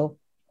podcast go,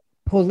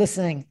 who are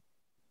listening,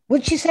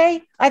 what'd she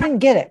say? I didn't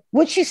get it.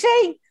 What'd she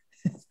say?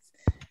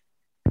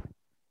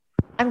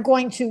 I'm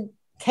going to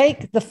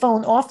take the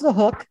phone off the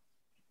hook.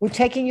 We're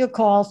taking your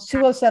calls,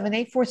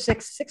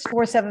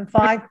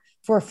 207-846-6475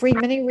 for a free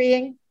mini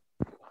reading.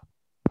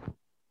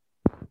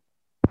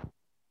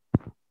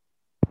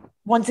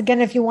 Once again,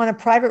 if you want a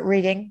private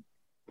reading,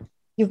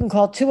 you can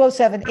call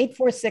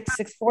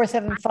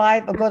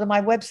 207-846-6475 or go to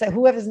my website.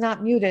 Whoever's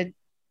not muted,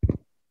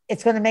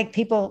 it's going to make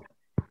people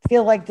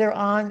feel like they're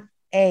on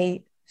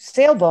a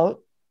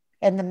sailboat,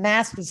 and the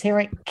mast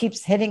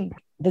keeps hitting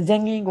the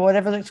dinghy or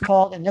whatever it's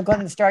called, and they're going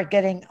to start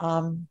getting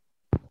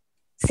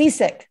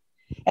seasick.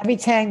 Every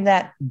time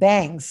that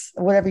bangs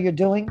or whatever you're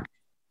doing,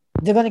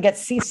 they're going to get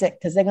seasick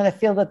because they're going to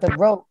feel that the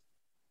rope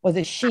or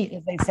the sheet,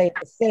 as they say,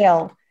 the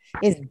sail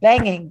is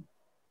banging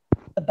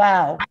the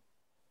bow,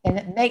 and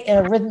it make in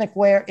a rhythmic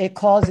where it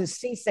causes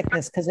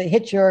seasickness because it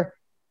hits your,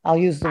 I'll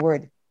use the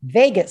word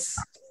Vegas.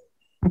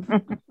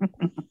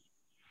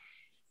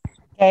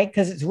 Okay,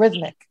 because it's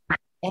rhythmic,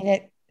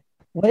 and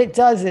what it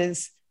does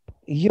is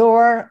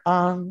your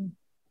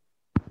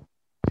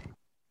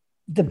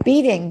the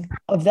beating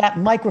of that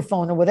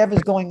microphone or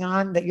whatever's going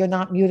on that you're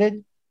not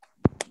muted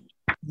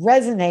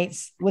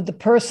resonates with the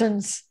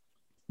person's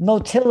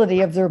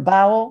motility of their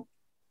bowel.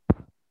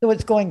 So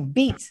it's going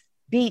beat,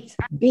 beat,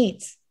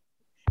 beat.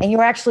 And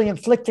you're actually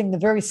inflicting the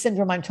very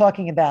syndrome I'm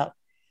talking about.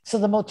 So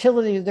the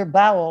motility of their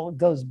bowel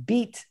goes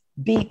beat,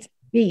 beat,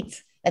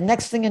 beat. And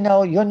next thing you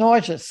know, you're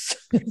nauseous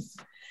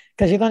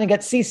because you're going to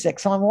get seasick.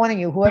 So I'm warning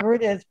you, whoever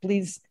it is,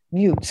 please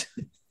mute.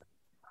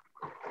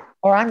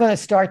 Or I'm going to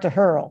start to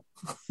hurl.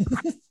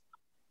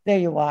 There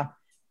you are.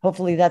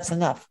 Hopefully that's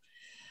enough.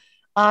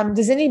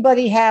 Does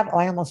anybody have,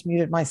 I almost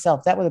muted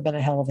myself. That would have been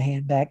a hell of a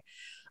handbag.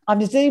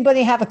 Does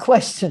anybody have a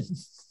question?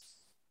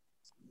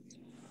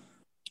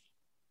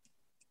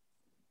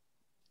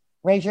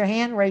 Raise your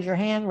hand, raise your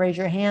hand, raise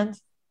your hand.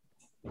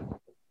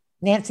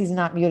 Nancy's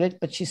not muted,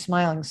 but she's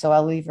smiling, so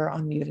I'll leave her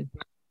unmuted.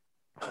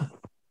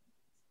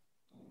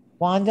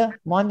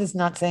 Wanda's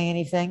not saying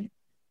anything.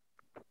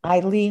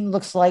 Eileen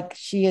looks like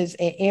she is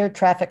an air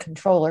traffic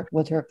controller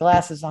with her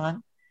glasses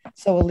on,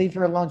 so we'll leave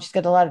her alone. She's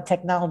got a lot of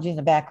technology in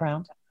the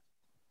background.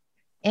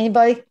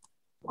 Anybody?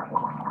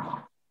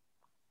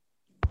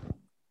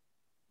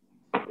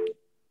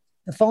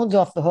 The phone's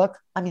off the hook.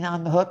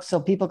 On the hook, so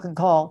people can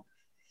call.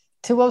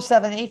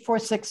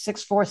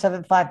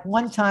 207-846-6475.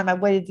 One time I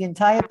waited the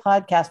entire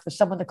podcast for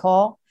someone to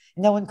call.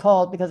 And no one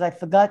called because I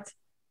forgot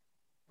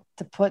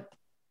to put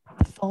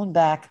the phone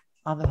back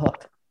on the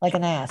hook like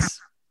an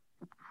ass.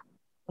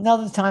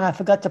 Another time I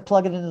forgot to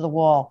plug it into the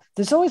wall.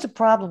 There's always a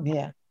problem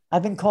here.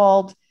 I've been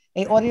called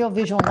an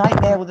audiovisual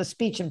nightmare with a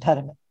speech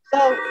impediment.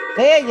 So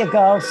there you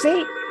go.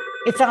 See,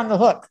 it's on the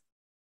hook.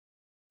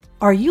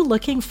 Are you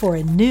looking for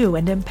a new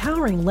and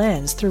empowering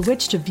lens through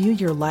which to view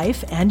your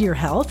life and your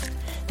health?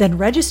 Then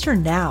register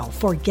now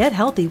for Get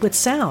Healthy with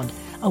Sound,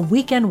 a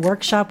weekend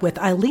workshop with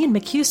Eileen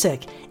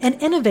McCusick, an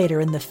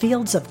innovator in the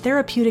fields of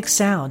therapeutic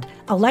sound,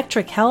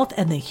 electric health,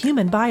 and the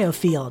human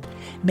biofield.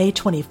 May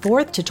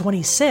 24th to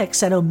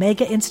 26th at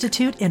Omega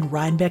Institute in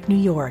Rhinebeck, New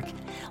York.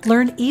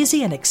 Learn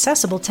easy and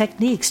accessible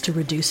techniques to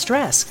reduce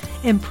stress,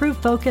 improve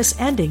focus,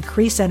 and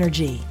increase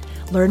energy.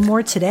 Learn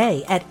more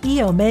today at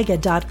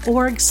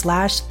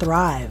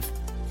eomega.org/thrive.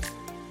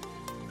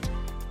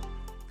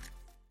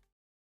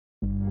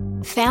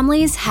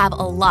 Families have a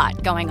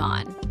lot going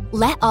on.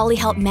 Let Ollie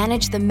help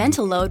manage the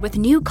mental load with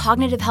new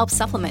cognitive help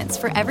supplements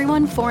for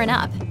everyone 4 and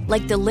up,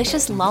 like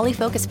delicious Lolly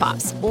Focus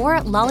Pops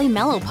or Lolly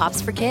Mellow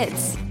Pops for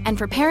kids. And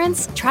for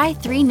parents, try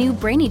 3 new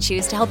Brainy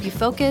Chews to help you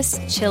focus,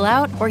 chill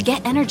out, or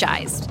get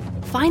energized.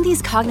 Find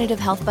these cognitive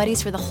health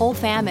buddies for the whole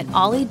fam at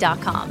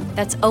ollie.com.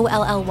 That's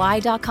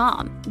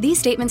OLLY.com. These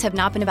statements have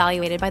not been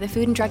evaluated by the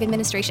Food and Drug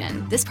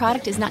Administration. This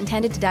product is not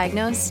intended to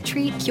diagnose,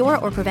 treat, cure,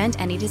 or prevent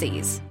any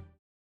disease.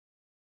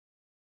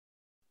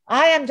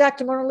 I am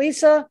Dr. Mona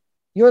Lisa.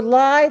 You're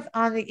live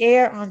on the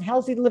air on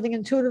Healthy Living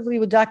Intuitively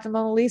with Dr.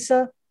 Mona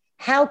Lisa.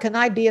 How can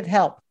I be of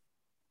help?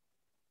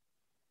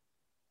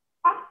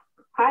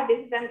 Hi,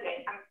 this is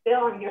MJ. I'm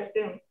still on your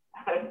Zoom.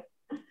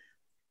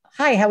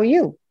 Hi, how are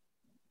you?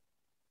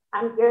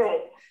 I'm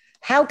good.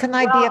 How can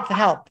I be of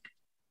help?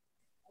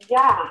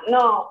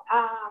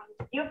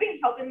 You've been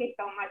helping me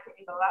so much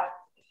in the last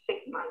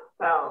 6 months.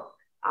 So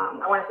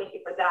I want to thank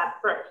you for that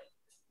first.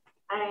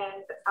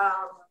 And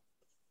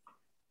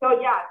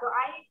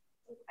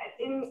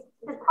in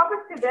the topic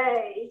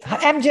today.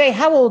 MJ,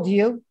 how old are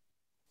you?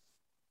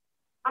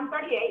 I'm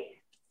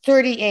 38.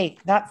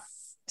 38, not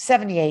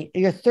 78.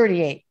 You're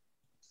 38.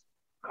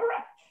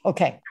 Correct.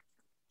 Okay.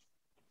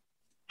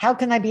 How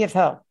can I be of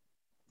help?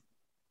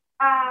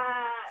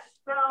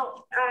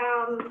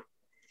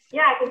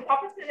 The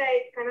topic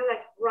today is kind of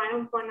like right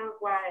in front of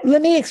what.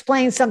 Let me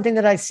explain something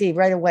that I see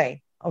right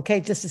away. Okay,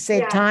 just to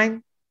save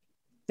time.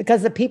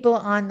 Because the people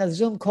on the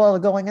Zoom call are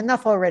going,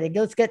 enough already.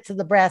 Let's get to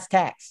the brass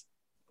tacks.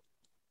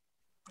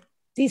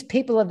 These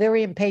people are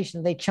very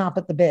impatient. They chomp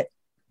at the bit.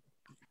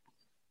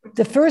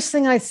 The first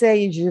thing I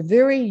say is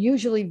you're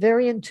usually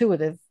very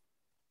intuitive,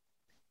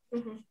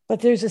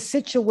 but there's a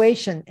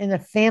situation in a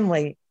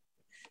family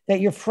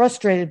that you're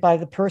frustrated by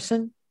the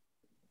person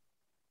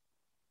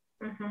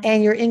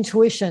and your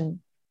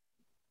intuition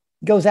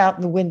goes out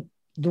in the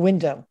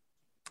window.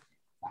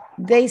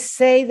 They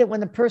say that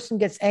when a person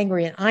gets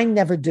angry, and I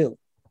never do,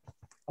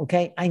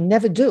 okay? I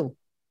never do.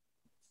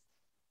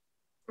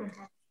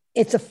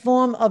 It's a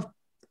form of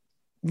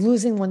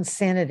losing one's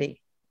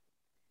sanity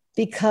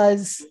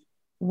because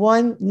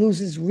one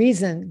loses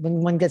reason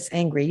when one gets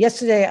angry.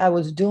 Yesterday, I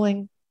was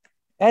doing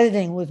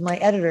editing with my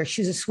editor.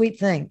 She's a sweet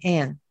thing,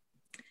 Anne.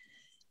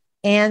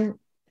 And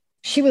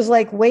she was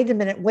like, wait a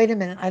minute.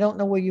 I don't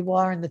know where you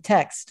are in the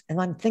text.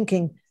 And I'm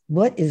thinking,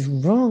 what is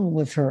wrong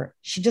with her?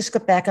 She just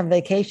got back on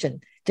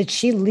vacation. Did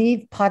she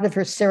leave part of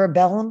her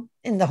cerebellum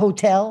in the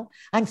hotel?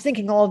 I'm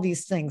thinking all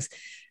these things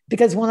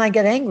because when I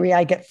get angry,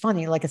 I get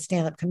funny like a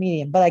stand-up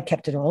comedian, but I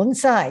kept it all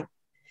inside.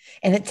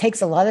 And it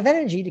takes a lot of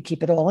energy to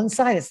keep it all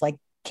inside. It's like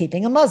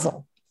keeping a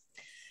muzzle.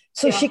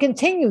 So she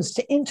continues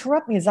to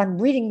interrupt me as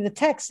I'm reading the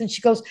text. And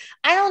she goes,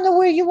 I don't know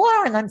where you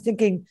are. And I'm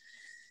thinking,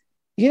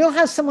 you know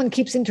how someone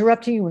keeps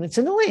interrupting you and it's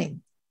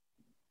annoying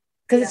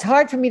because it's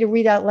hard for me to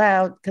read out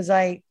loud because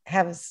I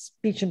have a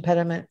speech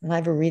impediment and I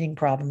have a reading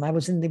problem. I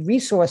was in the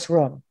resource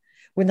room.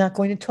 We're not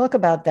going to talk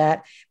about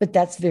that, but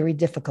that's very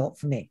difficult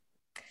for me.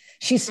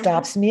 She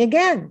stops me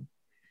again.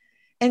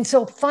 And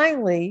so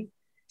finally,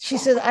 she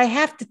says, I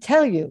have to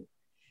tell you,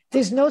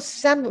 there's no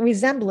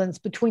resemblance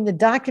between the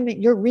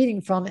document you're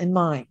reading from and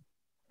mine.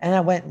 And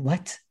I went,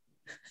 what?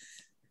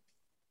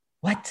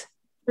 What?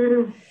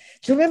 Do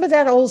you remember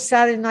that old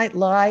Saturday Night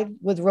Live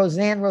with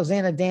Roseanne,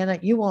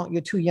 you won't,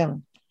 you're too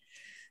young.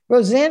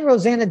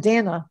 Roseanne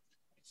Dana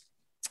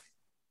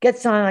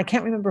gets on, I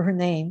can't remember her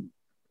name,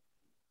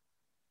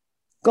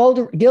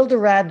 Gilda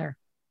Radner,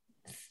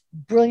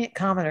 brilliant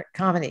comic.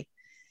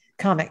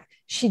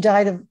 She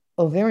died of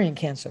ovarian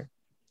cancer.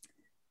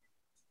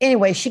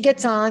 Anyway, she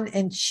gets on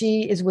and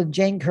she is with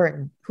Jane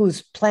Curtin,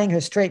 who's playing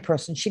her straight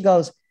person. She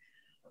goes,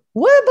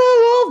 what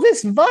about all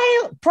this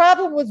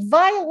problem with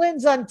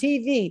violins on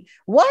TV?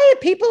 Why are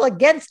people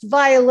against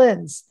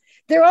violins?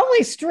 They're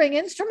only string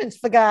instruments,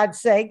 for God's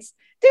sakes.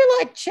 They're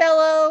like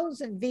cellos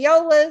and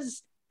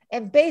violas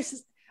and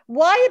basses.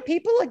 Why are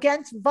people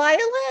against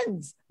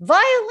violins?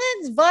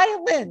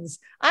 Violins.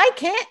 I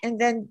can't. And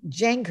then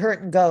Jane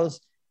Curtin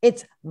goes,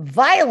 it's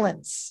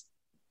violence.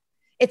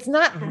 It's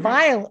not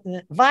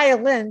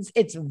violins,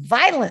 it's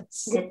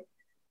violence.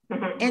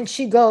 And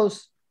she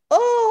goes,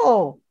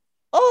 oh,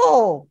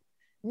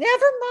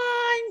 never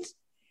mind.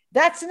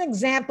 That's an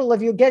example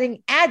of you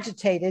getting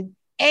agitated,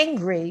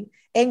 angry,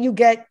 and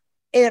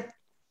it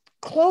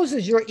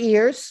closes your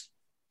ears,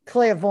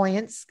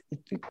 clairvoyance.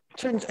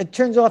 It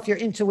turns off your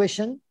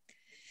intuition.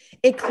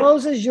 It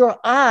closes your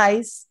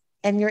eyes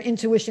and your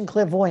intuition,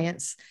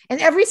 clairvoyance, and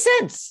every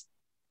sense.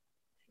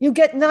 You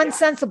get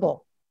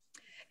nonsensible.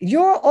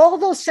 All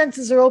those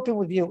senses are open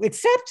with you,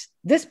 except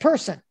this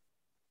person.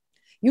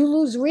 You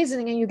lose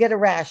reasoning and you get a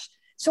rash.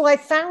 So I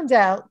found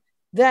out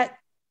that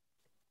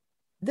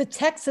the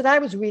text that I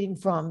was reading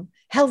from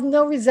held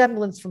no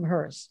resemblance from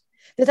hers,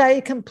 that I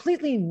had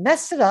completely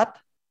messed it up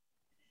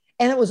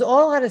and it was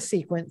all out of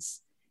sequence.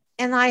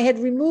 And I had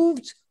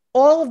removed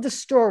all of the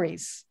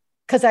stories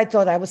because I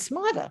thought I was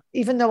smarter,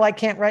 even though I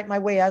can't write my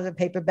way out of the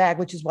paper bag,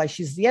 which is why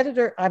she's the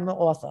editor. I'm the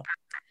author.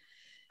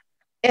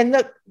 And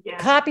the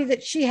copy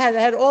that she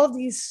had all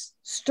these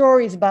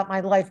stories about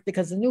my life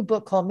because the new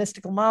book called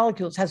Mystical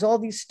Molecules has all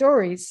these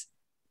stories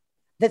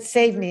that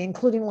saved me,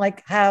 including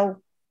like how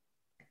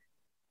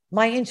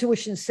my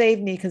intuition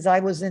saved me because I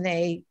was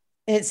it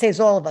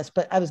saves all of us,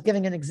 but I was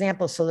giving an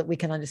example so that we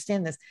can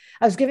understand this.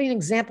 I was giving an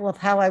example of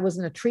how I was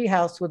in a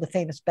treehouse with a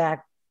famous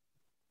bank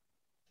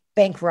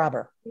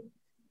robber.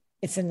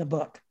 It's in the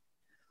book.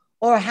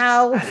 Or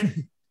how,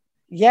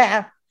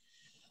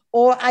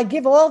 or I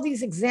give all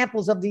these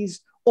examples of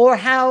these, or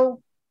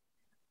how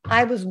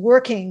I was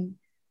working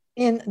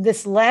in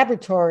this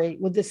laboratory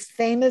with this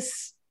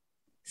famous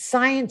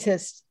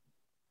scientist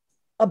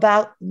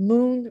about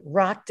moon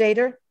rock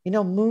data,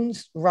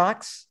 moon's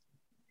rocks.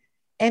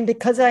 And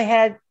because I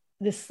had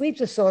this sleep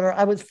disorder,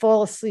 I would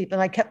fall asleep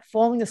and I kept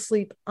falling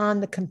asleep on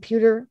the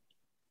computer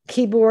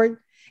keyboard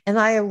and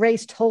I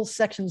erased whole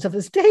sections of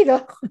his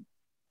data.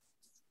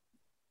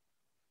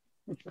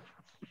 And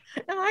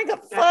I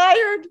got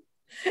fired.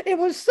 It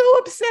was so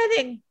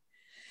upsetting.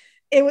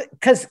 It was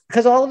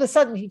because all of a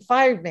sudden he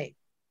fired me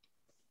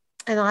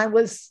and I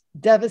was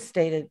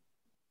devastated.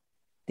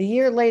 The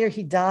year later,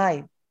 he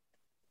died.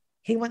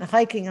 He went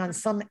hiking on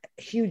some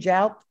huge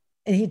Alp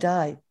and he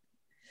died.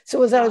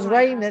 So as I was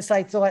writing this,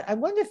 I thought, I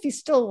wonder if he's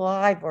still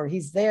alive or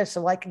he's there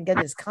so I can get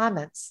his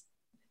comments.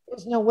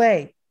 There's no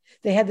way.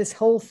 They had this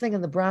whole thing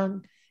in the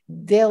Brown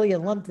Daily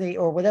and Monthly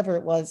or whatever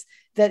it was,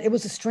 that it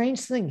was a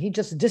strange thing. He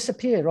just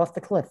disappeared off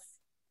the cliff.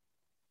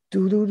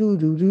 Do.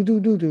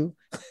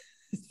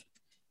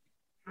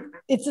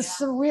 It's a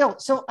surreal.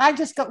 So I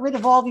just got rid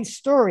of all these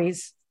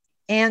stories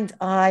and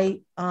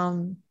I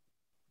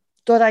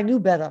thought I knew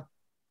better.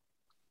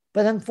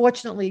 But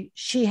unfortunately,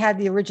 she had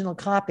the original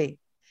copy.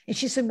 And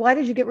she said, why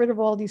did you get rid of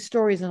all these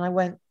stories? And I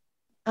went,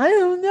 I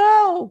don't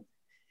know.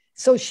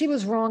 So she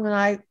was wrong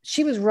and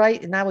she was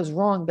right and I was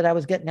wrong, but I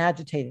was getting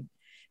agitated.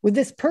 With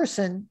this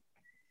person,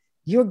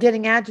 you're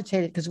getting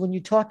agitated because when you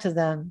talk to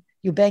them,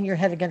 you bang your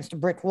head against a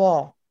brick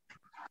wall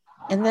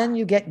and then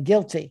you get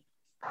guilty.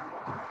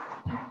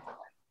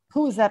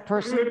 Who is that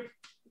person?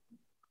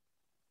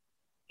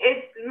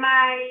 It's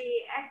my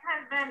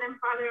ex-husband and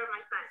father of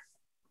my son.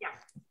 Yeah.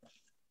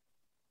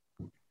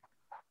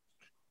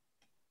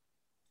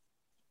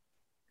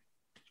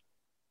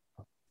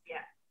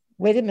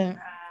 Wait a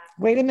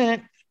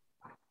minute.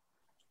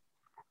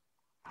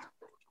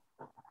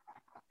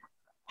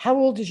 How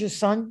old is your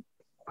son?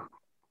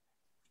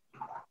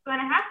 2.5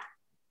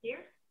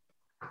 years.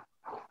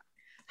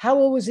 How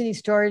old was he when he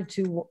started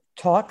to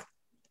talk?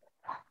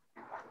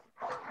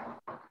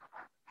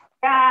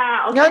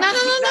 Okay.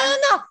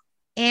 No.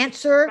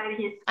 Answer.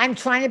 I'm not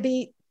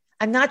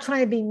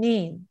trying to be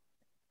mean.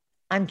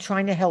 I'm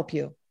trying to help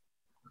you.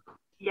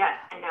 Yes,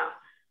 I know.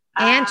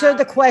 Answer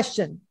the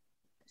question.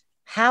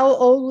 How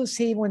old was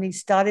he when he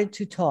started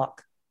to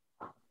talk?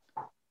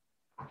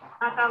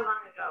 Not that long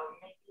ago,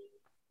 maybe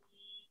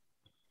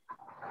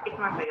 6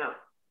 months ago.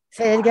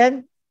 Say it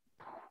again.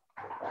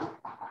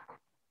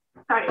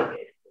 Sorry,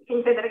 can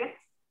you say that again?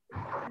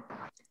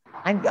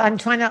 I'm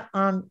trying to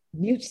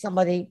mute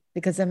somebody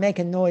because they're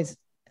making noise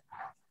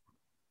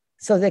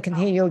so they can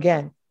hear you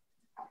again.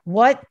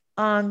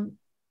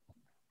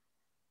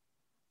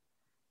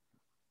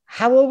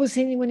 How old was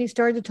he when he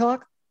started to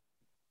talk?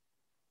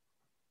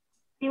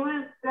 He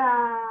was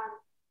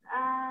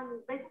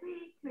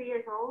basically 2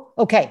 years old.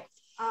 Okay.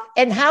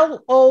 And how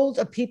old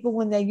are people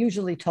when they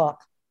usually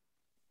talk?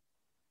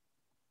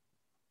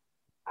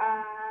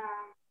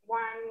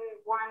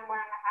 One and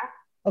a half.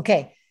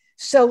 Okay.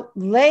 So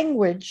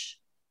language,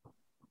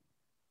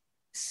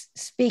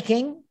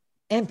 speaking,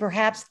 and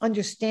perhaps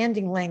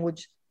understanding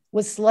language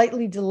was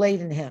slightly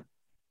delayed in him.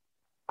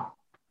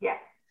 Yes.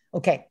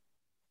 Okay.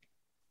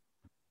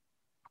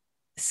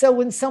 So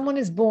when someone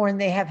is born,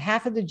 they have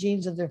half of the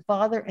genes of their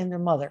father and their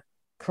mother,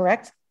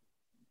 correct?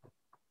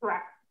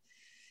 Correct.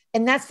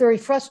 And that's very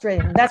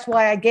frustrating. That's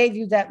why I gave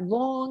you that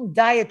long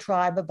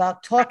diatribe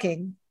about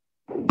talking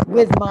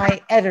with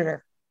my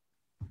editor.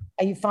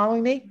 Are you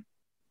following me?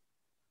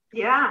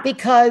 Yeah.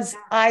 Because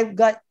I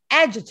got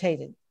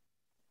agitated.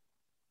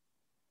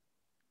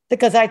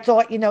 Because I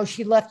thought,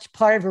 she left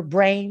part of her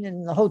brain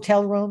in the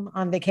hotel room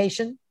on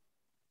vacation.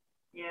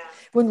 Yeah.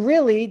 When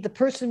really the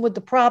person with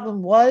the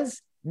problem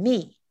was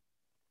me.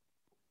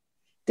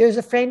 There's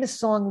a famous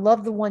song,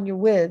 Love the One You're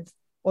With,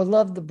 or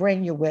Love the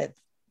Brain You're With.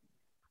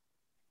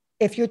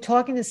 If you're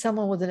talking to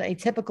someone with an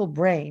atypical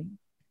brain,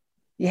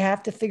 you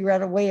have to figure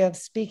out a way of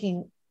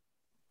speaking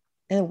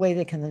in a way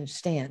they can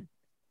understand.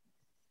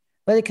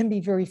 But it can be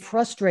very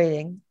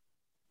frustrating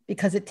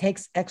because it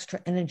takes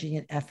extra energy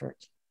and effort.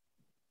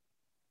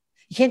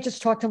 You can't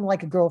just talk to them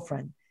like a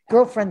girlfriend.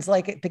 Girlfriends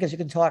like it because you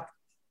can talk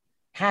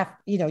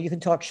you can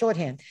talk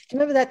shorthand. Do you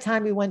remember that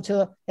time we went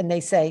to, and they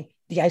say,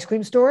 the ice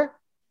cream store?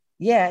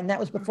 Yeah, and that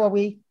was before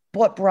we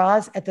bought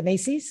bras at the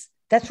Macy's.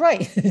 That's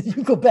right.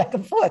 You go back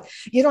and forth.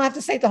 You don't have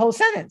to say the whole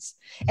sentence.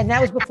 And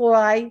that was before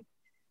I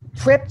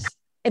tripped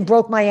and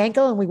broke my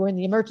ankle and we were in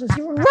the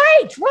emergency room.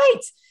 Right.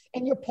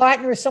 And your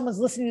partner or someone's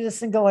listening to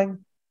this and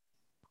going,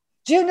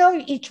 do you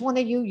know each one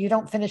of you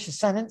don't finish a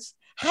sentence?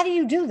 How do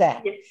you do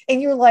that? Yes.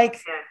 And you're like,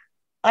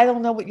 I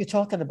don't know what you're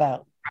talking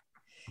about.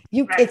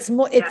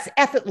 It's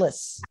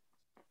effortless.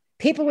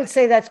 People would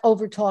say that's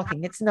over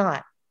talking. It's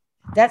not.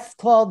 That's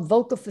called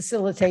vocal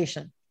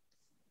facilitation.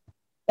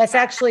 That's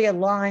actually a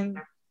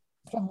line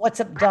from What's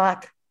Up,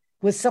 Doc,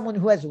 with someone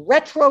who has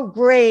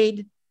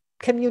retrograde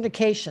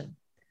communication.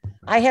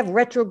 I have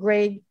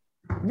Mercury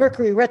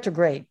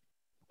retrograde.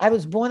 I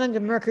was born under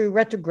Mercury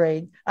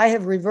retrograde. I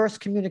have reverse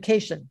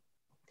communication.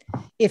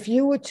 If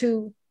you were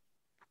to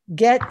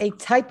get a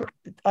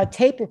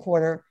tape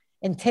recorder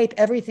and tape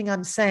everything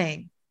I'm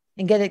saying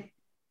and get it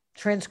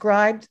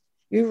transcribed,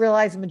 you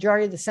realize the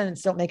majority of the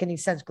sentences don't make any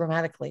sense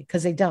grammatically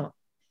because they don't.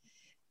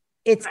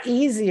 It's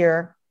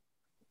easier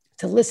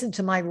to listen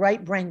to my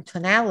right brain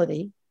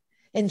tonality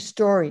in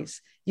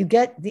stories. You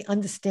get the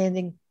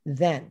understanding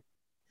then.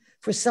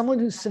 For someone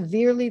who's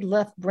severely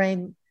left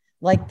brain,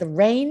 like the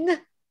rain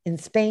in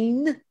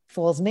Spain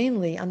falls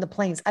mainly on the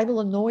plains, I will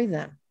annoy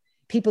them.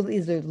 People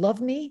either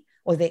love me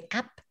or they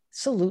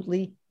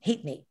absolutely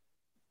hate me.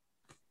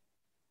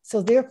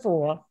 So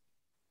therefore,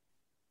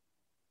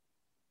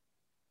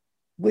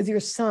 with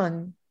your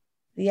son,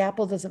 the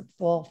apple doesn't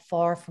fall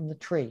far from the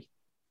tree.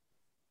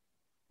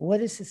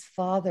 What is his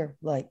father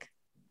like?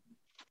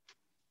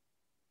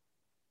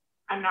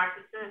 A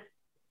narcissist.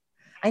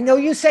 I know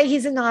you say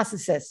he's a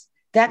narcissist.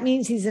 That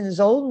means he's in his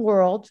own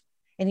world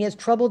and he has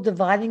trouble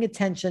dividing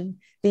attention,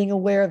 being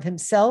aware of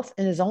himself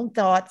and his own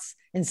thoughts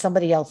and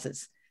somebody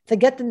else's.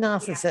 Forget the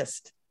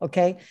narcissist,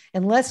 okay?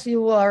 Unless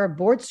you are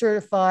board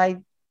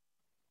certified,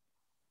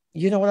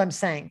 you know what I'm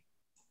saying?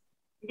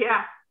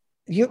 Yeah.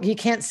 You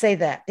can't say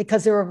that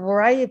because there are a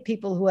variety of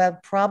people who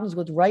have problems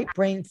with right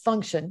brain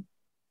function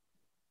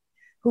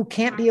who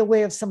can't be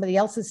aware of somebody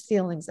else's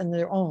feelings and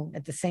their own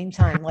at the same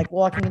time, like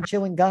walking and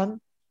chewing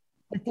gum.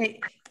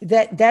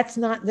 That's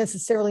not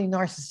necessarily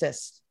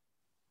narcissist.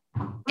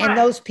 Right. And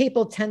those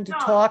people tend to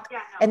talk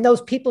and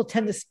those people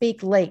tend to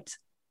speak late.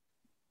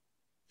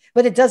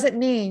 But it doesn't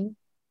mean,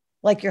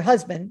 like your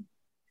husband,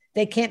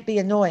 they can't be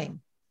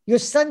annoying. Your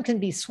son can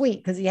be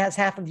sweet because he has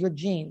half of your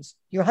genes.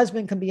 Your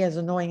husband can be as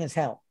annoying as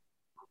hell.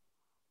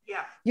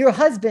 Yeah. Your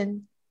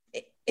husband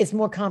is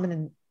more common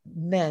in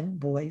men,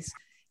 boys.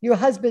 Your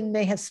husband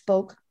may have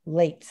spoke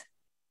late.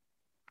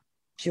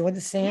 Do you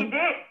understand?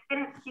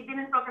 He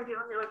didn't spoke until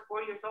he was like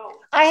 4 years old.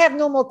 I have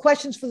no more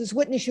questions for this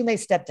witness. You may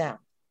step down.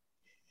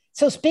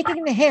 So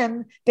speaking to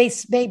him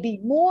may be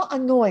more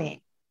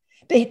annoying.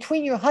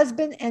 Between your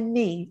husband and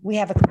me, we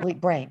have a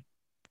complete brain.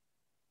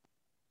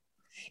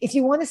 If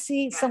you want to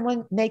see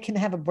someone make him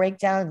have a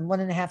breakdown in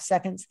 1.5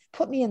 seconds,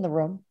 put me in the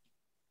room.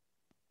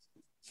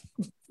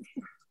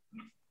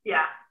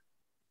 Yeah.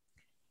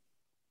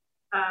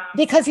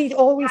 Because he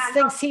always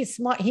thinks he's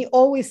smart. He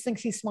always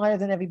thinks he's smarter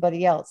than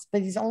everybody else,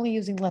 but he's only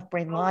using left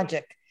brain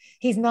logic.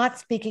 He's not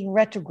speaking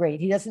retrograde.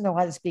 He doesn't know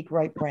how to speak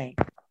right brain.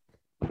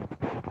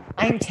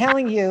 I'm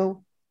telling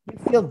you, you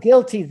feel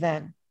guilty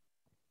then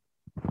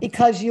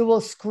because you will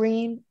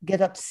scream,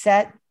 get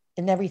upset,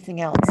 and everything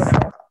else.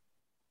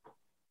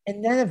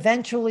 And then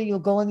eventually you'll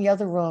go in the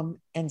other room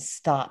and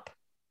stop.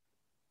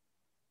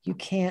 You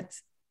can't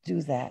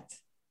do that.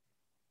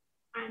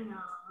 I know.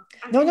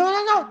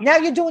 No. Now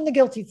you're doing the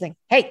guilty thing.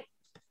 Hey,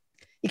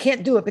 you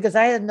can't do it because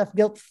I had enough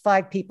guilt for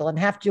 5 people. I'm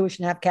half Jewish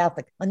and half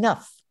Catholic.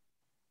 Enough.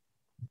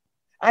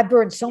 I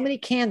burned so many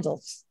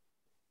candles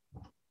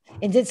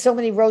and did so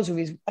many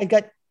rosaries. I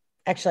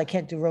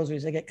can't do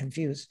rosaries. I get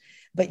confused,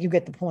 but you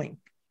get the point.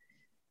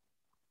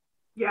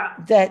 Yeah.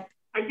 That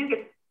I do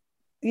get.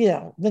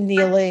 The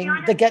kneeling,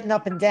 the getting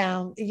up and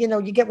down,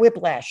 you get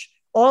whiplash.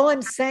 All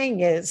I'm saying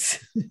is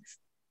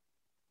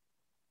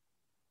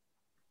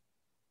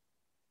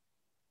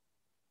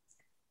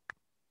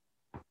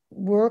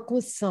work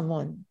with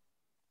someone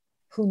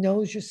who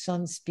knows your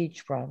son's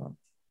speech problem.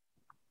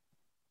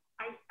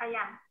 I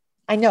am.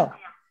 I know,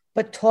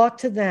 but talk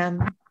to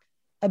them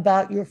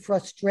about your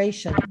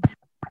frustration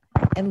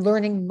and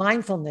learning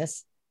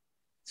mindfulness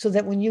so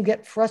that when you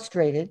get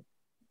frustrated,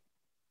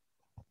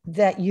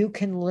 that you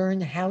can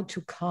learn how to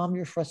calm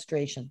your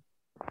frustration.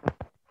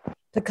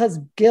 Because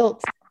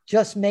guilt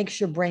just makes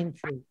your brain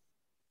freeze.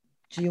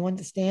 Do you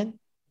understand?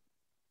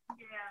 Yeah.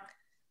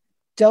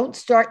 Don't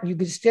start, you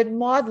just did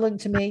modeling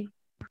to me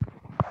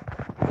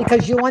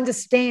because you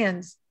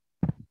understand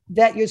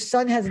that your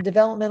son has a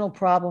developmental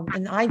problem,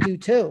 and I do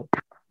too.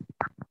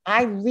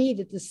 I read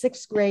at the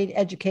 6th grade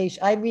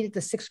education. I read at the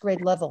 6th grade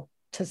level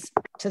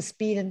to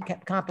speed and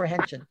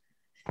comprehension.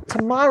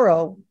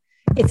 Tomorrow,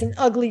 it's an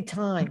ugly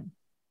time.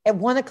 At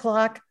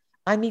 1:00,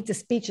 I meet the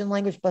speech and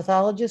language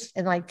pathologist,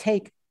 and I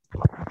take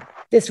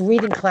this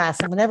reading class.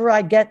 And whenever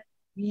I get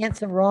the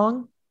answer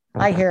wrong,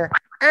 I hear,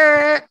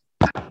 And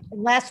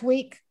last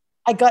week,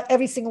 I got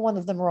every single one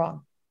of them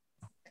wrong.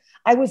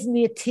 I was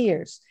near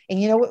tears.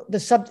 And you know what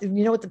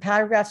the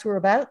paragraphs were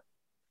about?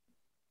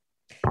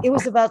 It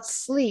was about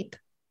sleep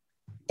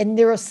and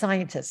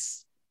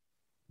neuroscientists.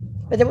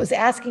 But it was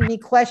asking me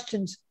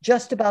questions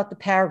just about the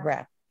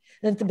paragraph.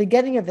 And at the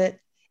beginning of it,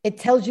 it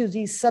tells you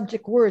these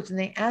subject words and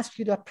they ask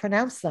you to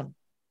pronounce them.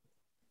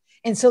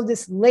 And so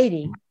this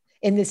lady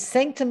in this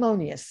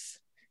sanctimonious,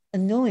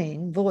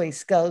 annoying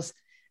voice goes,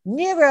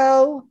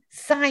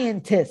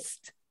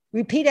 neuroscientist.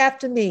 Repeat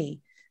after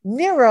me,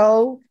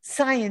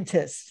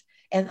 neuroscientist.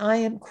 And I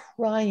am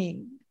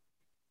crying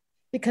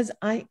because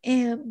I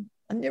am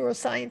a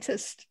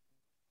neuroscientist.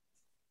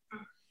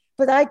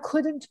 But I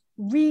couldn't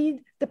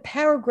read the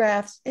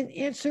paragraphs and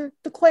answer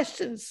the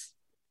questions.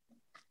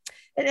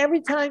 And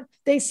every time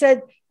they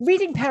said,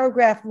 reading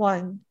paragraph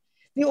 1,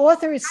 the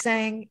author is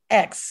saying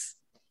X.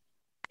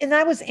 And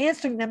I was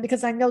answering them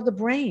because I know the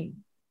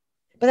brain,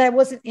 but I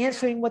wasn't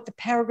answering what the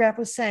paragraph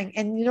was saying.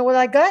 And you know what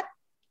I got?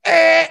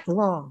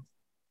 Wrong.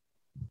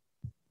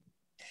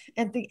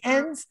 At the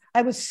end,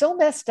 I was so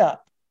messed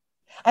up.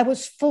 I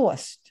was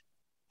forced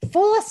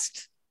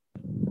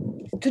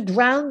to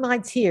drown my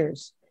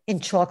tears in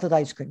chocolate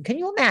ice cream. Can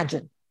you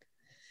imagine?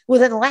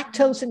 With a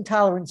lactose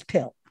intolerance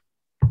pill.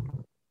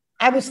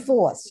 I was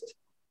forced.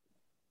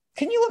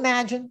 Can you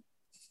imagine?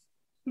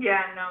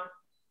 Yeah, no.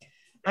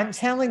 I'm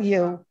telling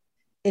you,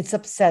 it's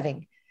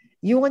upsetting.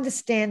 You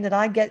understand that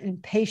I get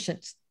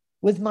impatient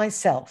with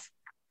myself.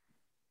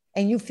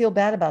 And you feel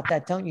bad about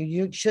that, don't you?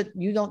 You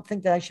don't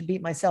think that I should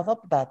beat myself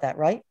up about that,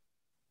 right?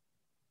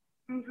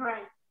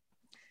 Right.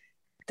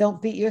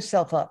 Don't beat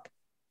yourself up.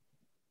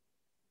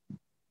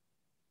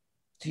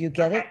 Do you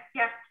get it?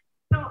 Yeah.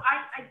 So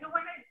I do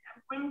want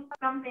to bring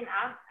something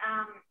up.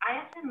 I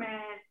actually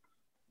met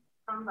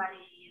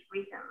somebody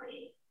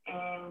recently,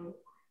 and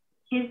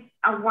he's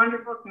a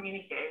wonderful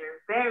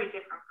communicator, very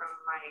different from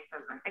my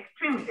husband,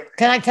 extremely different.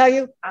 Can I tell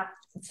you?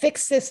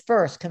 Fix this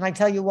first. Can I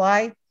tell you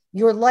why?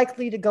 You're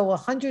likely to go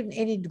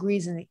 180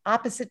 degrees in the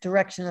opposite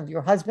direction of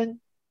your husband,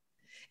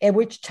 at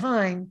which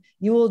time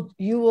you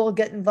will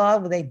get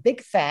involved with a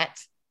big fat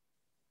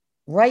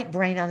right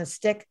brain on a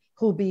stick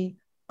who'll be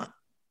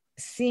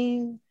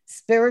seen,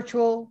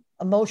 spiritual,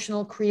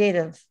 emotional,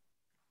 creative,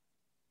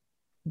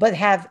 but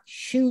have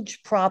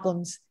huge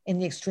problems in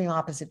the extreme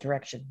opposite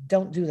direction.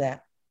 Don't do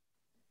that.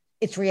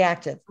 It's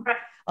reactive.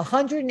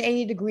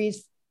 180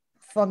 degrees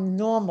from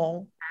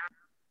normal.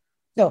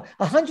 No,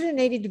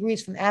 180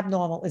 degrees from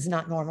abnormal is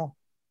not normal.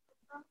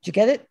 Did you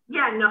get it?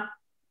 Yeah, no.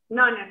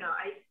 I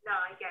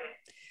get it.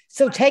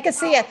 So take a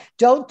seat.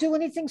 Don't do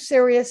anything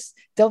serious.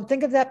 Don't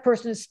think of that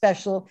person as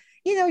special.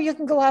 You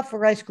can go out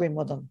for ice cream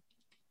with them.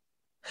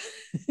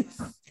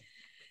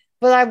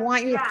 But I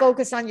want you to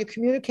focus on your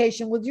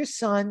communication with your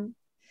son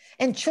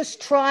and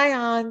just try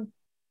on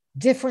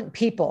different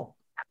people.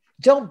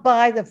 Don't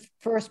buy the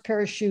first pair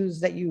of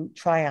shoes that you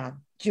try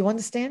on. Do you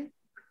understand?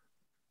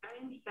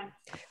 I understand.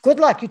 Good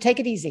luck. You take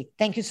it easy.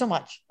 Thank you so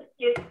much. Thank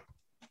you.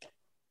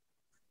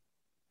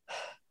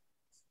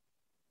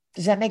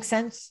 Does that make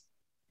sense?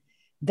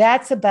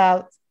 That's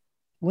about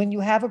when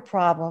you have a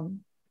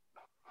problem,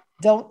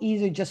 don't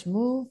either just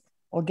move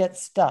or get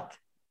stuck.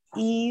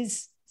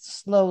 Ease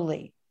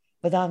slowly.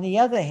 But on the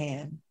other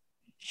hand,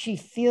 she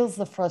feels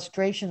the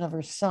frustration of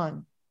her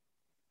son.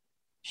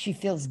 She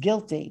feels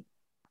guilty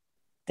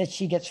that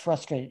she gets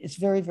frustrated. It's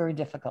very, very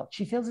difficult.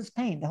 She feels his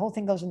pain. The whole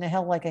thing goes into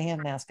hell like a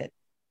handbasket.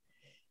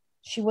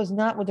 She was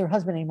not with her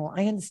husband anymore.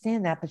 I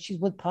understand that, but she's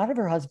with part of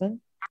her husband.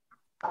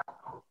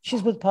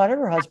 She's with part of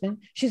her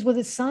husband. She's with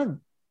his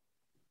son.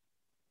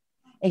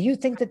 And you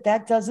think that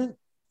that doesn't?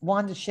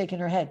 Wanda's shaking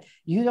her head.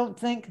 You don't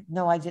think?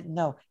 No, I didn't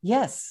know.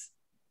 Yes.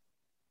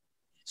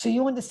 So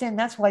you understand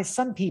that's why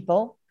some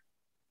people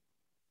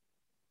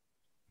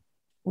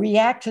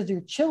react to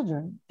their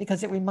children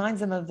because it reminds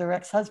them of their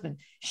ex-husband.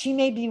 She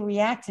may be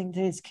reacting to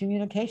his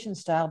communication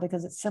style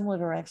because it's similar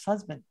to her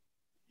ex-husband.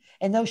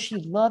 And though she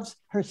loves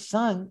her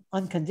son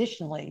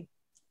unconditionally,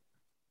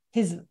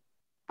 his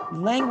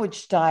language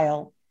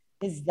style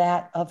is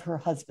that of her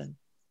husband.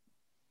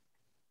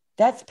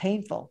 That's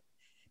painful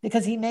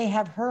because he may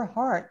have her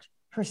heart,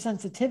 her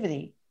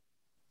sensitivity,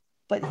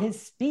 but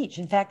his speech,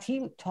 in fact,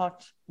 he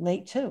talked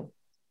late too.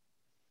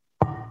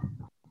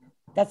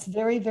 That's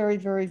very, very,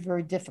 very,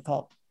 very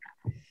difficult.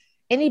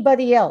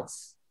 Anybody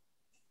else?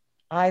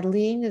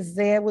 Eileen is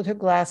there with her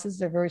glasses.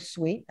 They're very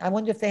sweet. I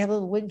wonder if they have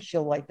little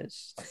windshield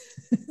wipers.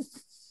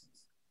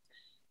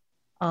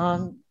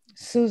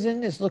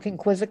 Susan is looking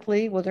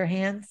quizzically with her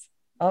hands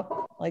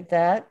up like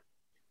that.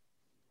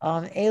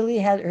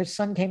 Ailey had her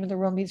son came in the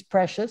room. He's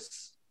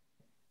precious.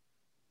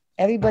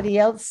 Everybody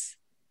else,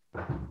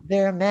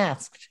 they're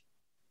masked.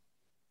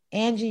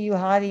 Angie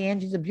Uhadi,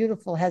 Angie the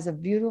Beautiful, has a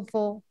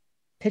beautiful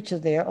picture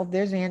there. Oh,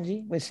 there's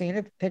Angie. We're seeing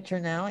a picture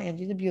now.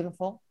 Angie the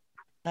Beautiful.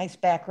 Nice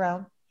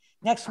background.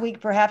 Next week,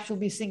 perhaps you'll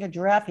be seeing a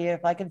giraffe here.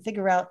 If I can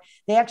figure out,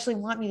 they actually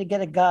want me to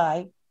get a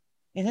guy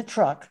in a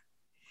truck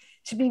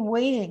to be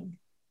waiting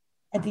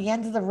at the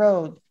end of the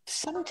road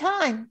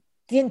sometime,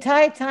 the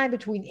entire time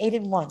between 8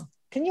 and 1.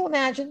 Can you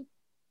imagine?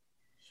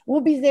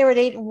 We'll be there at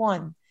 8 and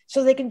 1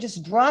 so they can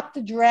just drop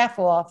the giraffe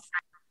off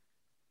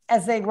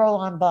as they roll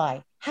on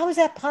by. How is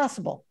that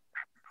possible?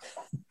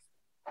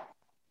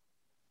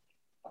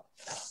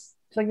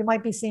 So you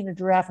might be seeing a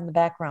giraffe in the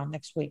background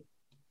next week.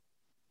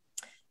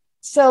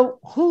 So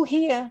who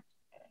here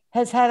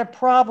has had a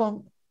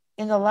problem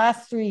in the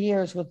last 3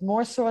 years with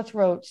more sore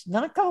throats,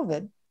 not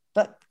COVID,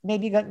 but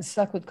maybe gotten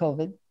stuck with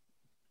COVID,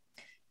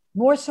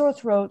 more sore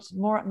throats,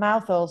 more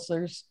mouth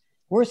ulcers,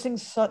 worsening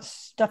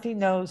stuffy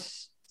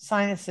nose,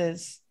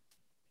 sinuses,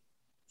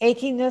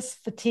 achiness,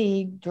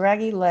 fatigue,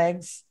 draggy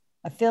legs,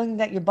 a feeling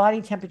that your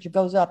body temperature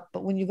goes up,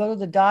 but when you go to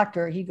the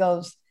doctor, he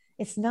goes,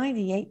 it's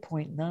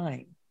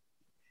 98.9.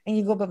 And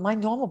you go, but my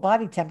normal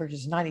body temperature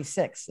is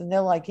 96. And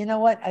they're like, you know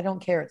what? I don't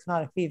care. It's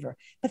not a fever,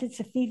 but it's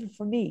a fever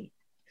for me.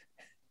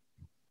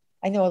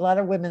 I know a lot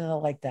of women that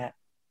are like that.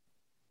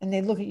 And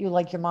they look at you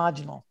like you're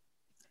marginal.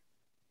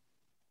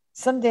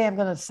 Someday I'm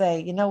going to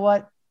say, you know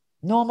what?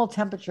 Normal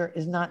temperature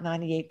is not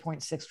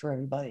 98.6 for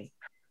everybody.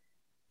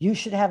 You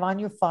should have on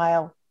your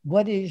file,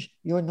 what is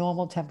your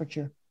normal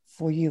temperature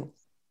for you?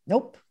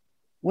 Nope.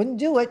 Wouldn't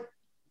do it.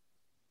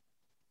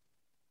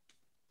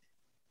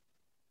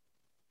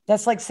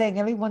 That's like saying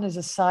everyone is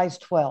a size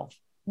 12.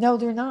 No,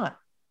 they're not.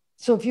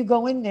 So if you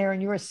go in there and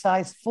you're a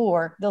size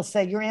 4, they'll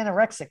say you're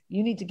anorexic.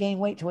 You need to gain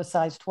weight to a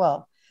size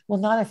 12. Well,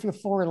 not if you're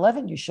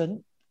 4'11", you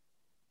shouldn't.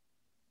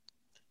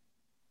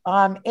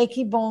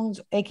 Achy bones,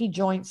 achy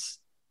joints,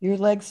 your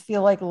legs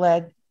feel like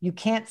lead. You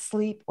can't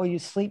sleep or you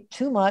sleep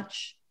too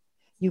much.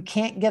 You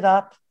can't get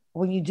up.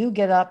 When you do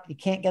get up, you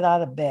can't get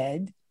out of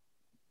bed.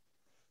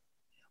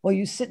 Or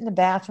you sit in the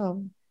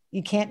bathroom,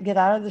 you can't get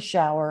out of the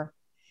shower.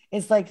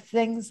 It's like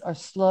things are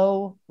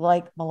slow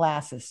like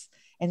molasses.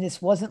 And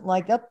this wasn't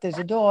like, oh, there's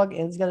a dog.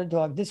 It's got a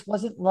dog. This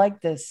wasn't like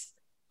this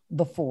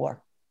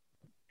before.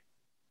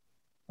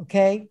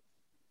 Okay.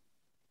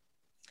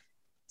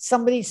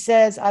 Somebody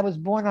says, I was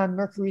born on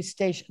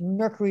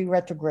Mercury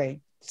retrograde.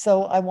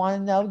 So I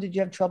want to know, did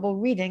you have trouble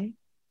reading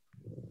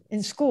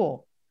in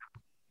school?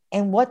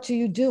 And what do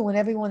you do when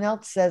everyone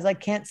else says, I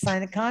can't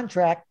sign a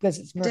contract because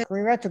it's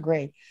Mercury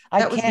retrograde?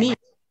 I can't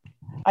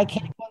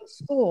go to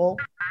school.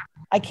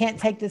 I can't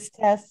take this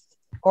test,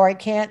 or I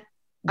can't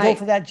go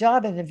for that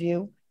job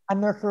interview. I'm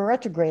Mercury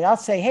retrograde. I'll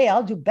say, hey,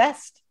 I'll do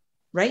best.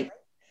 Right.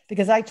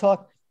 Because I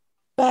talk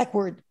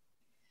backward.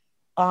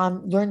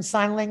 Learn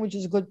sign language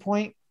is a good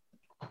point.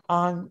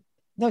 No,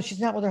 she's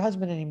not with her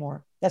husband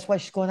anymore. That's why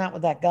she's going out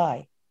with that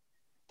guy.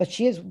 But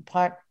she is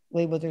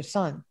partly with her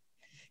son.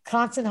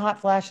 Constant hot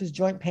flashes,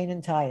 joint pain,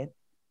 and tired.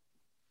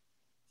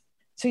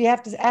 So you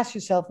have to ask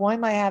yourself, why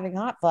am I having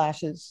hot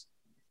flashes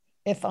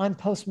if I'm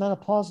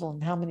postmenopausal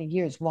in how many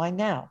years? Why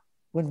now?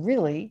 When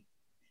really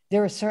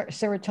there are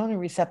serotonin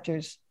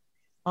receptors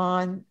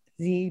on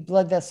the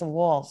blood vessel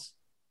walls.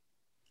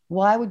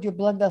 Why would your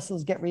blood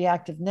vessels get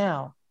reactive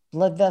now?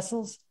 Blood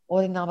vessels,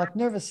 autonomic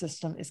nervous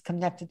system is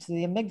connected to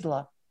the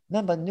amygdala.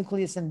 Remember,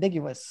 nucleus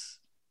ambiguous.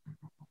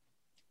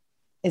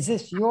 Is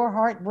this your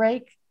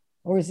heartbreak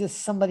or is this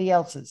somebody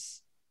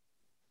else's?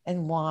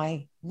 And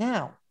why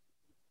now?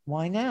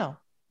 Why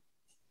now?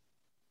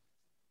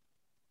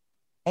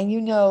 And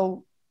you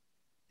know,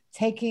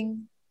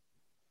 taking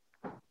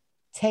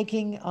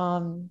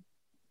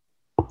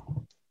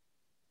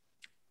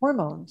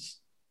hormones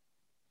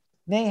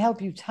may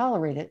help you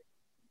tolerate it,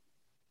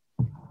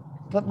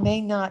 but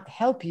may not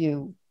help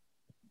you,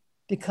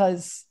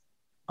 because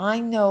I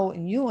know,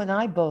 and you and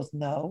I both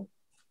know,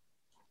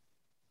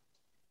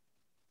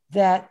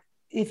 that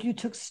if you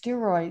took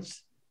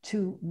steroids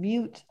to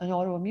mute an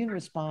autoimmune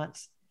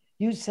response,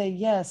 you'd say,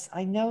 yes,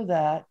 I know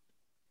that.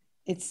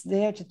 It's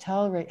there to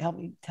help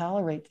me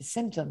tolerate the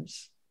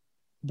symptoms,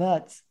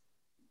 but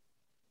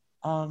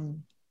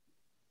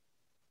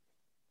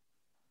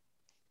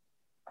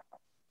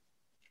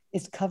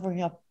it's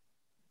covering up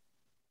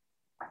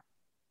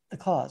the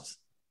cause.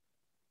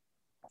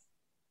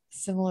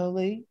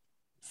 Similarly,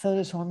 so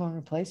does hormone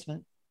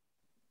replacement,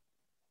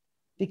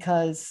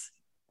 because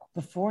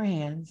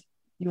beforehand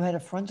you had a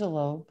frontal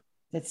lobe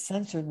that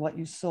censored what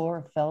you saw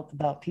or felt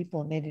about people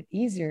and made it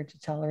easier to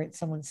tolerate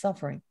someone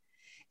suffering.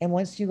 And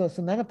once you go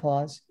through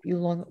menopause, you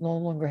no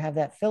longer have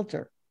that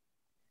filter.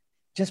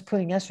 Just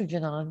putting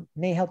estrogen on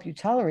may help you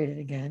tolerate it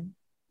again,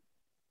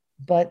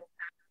 but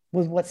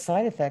with what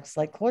side effects?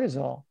 Like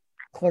cortisol.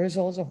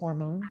 Cortisol is a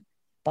hormone.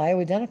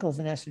 Bioidentical is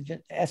an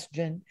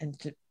estrogen,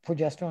 and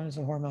progesterone is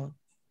a hormone.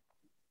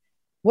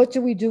 What do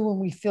we do when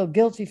we feel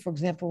guilty, for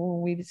example,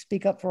 when we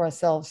speak up for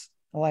ourselves?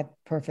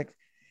 Perfect.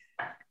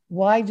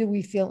 Why do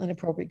we feel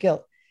inappropriate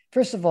guilt?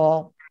 First of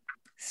all,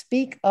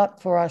 speak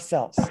up for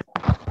ourselves.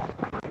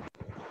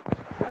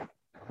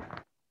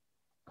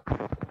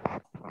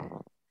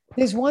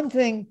 There's one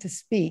thing to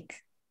speak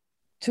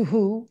to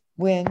who,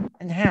 when,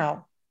 and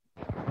how.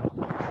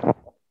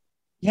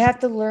 You have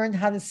to learn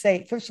how to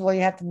say, first of all,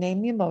 you have to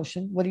name the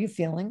emotion. What are you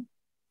feeling?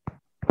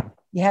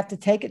 You have to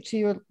take it to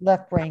your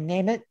left brain,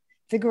 name it,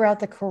 figure out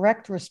the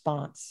correct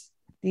response,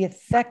 the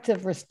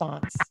effective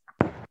response,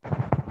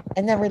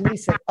 and then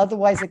release it.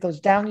 Otherwise, it goes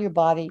down to your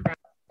body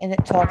and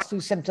it talks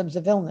through symptoms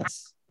of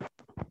illness.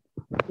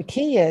 The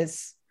key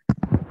is,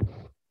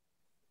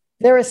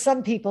 there are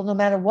some people, no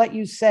matter what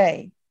you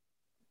say,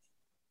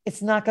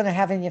 it's not going to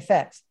have any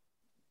effect.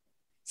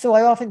 So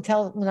I often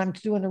tell, when I'm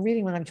doing a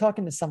reading, when I'm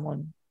talking to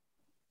someone,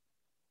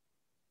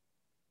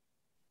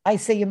 I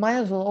say, you might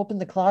as well open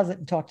the closet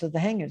and talk to the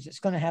hangers.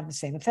 It's going to have the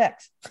same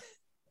effect.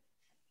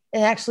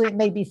 And actually, it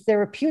may be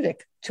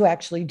therapeutic to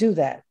actually do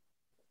that.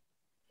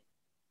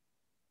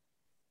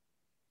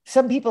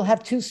 Some people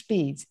have two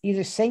speeds,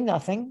 either say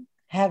nothing,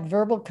 have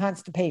verbal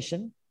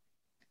constipation,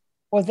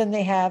 or then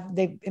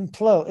they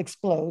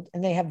explode,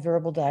 and they have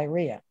verbal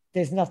diarrhea.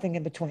 There's nothing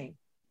in between.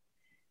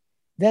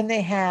 Then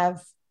they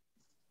have,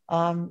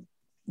 the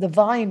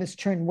volume is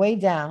turned way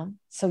down,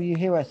 so you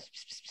hear a,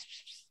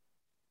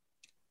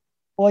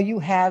 or you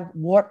have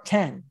warp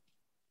 10,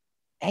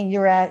 and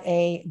you're at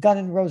a Guns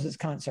N' Roses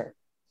concert.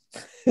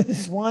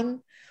 It's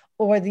one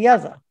or the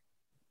other.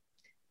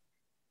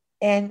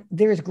 And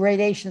there's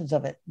gradations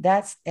of it.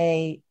 That's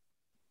a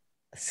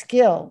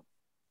skill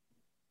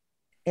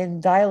in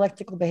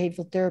dialectical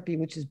behavioral therapy,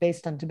 which is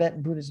based on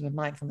Tibetan Buddhism and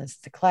mindfulness.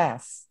 It's a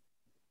class.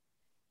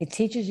 It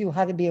teaches you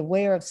how to be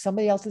aware of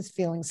somebody else's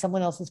feelings,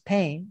 someone else's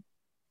pain,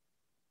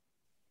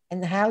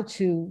 and how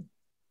to,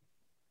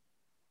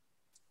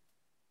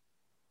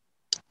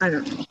 I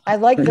don't know. I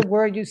like the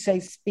word you say,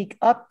 speak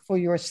up for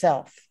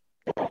yourself.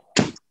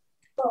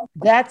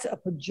 That's a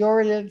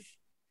pejorative.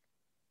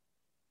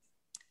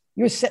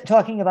 You're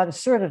talking about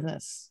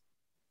assertiveness,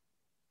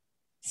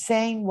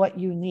 saying what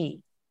you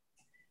need.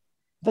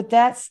 But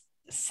that's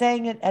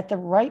saying it at the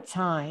right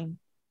time,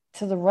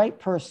 to the right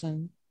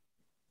person,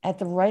 at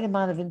the right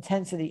amount of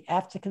intensity,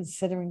 after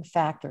considering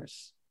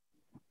factors.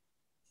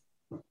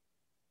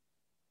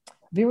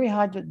 Very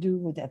hard to do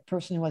with that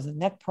person who has a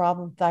neck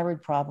problem,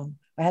 thyroid problem,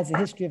 or has a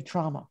history of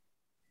trauma.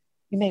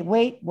 You may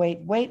wait,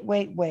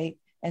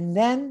 and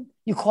then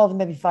you call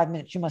them every 5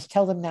 minutes. You must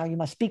tell them now, you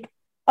must speak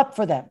up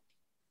for them.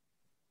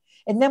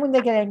 And then when they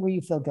get angry,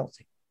 you feel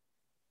guilty.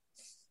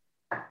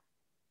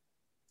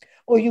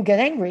 Or you get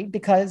angry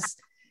because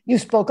you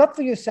spoke up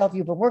for yourself,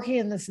 you've been working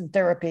in this in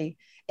therapy,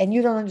 and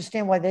you don't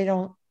understand why they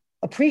don't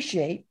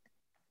appreciate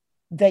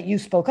that you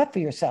spoke up for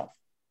yourself,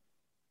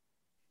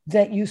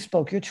 that you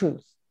spoke your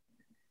truth.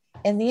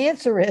 And the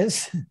answer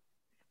is,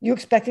 you're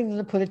expecting them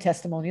to put a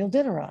testimonial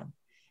dinner on,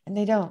 and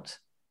they don't.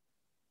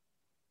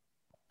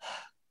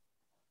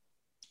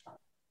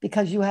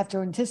 Because you have to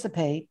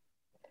anticipate.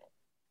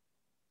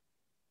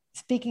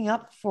 Speaking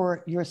up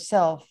for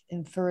yourself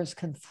infers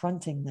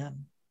confronting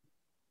them.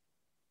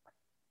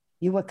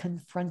 You are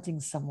confronting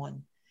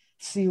someone.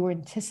 So you are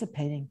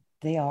anticipating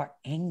they are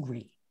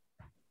angry.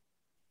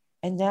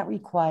 And that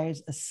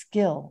requires a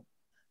skill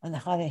on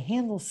how to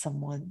handle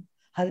someone,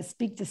 how to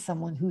speak to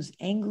someone who's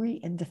angry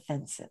and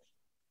defensive,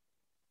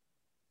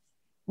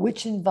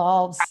 which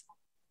involves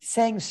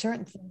saying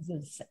certain things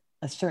in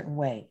a certain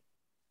way.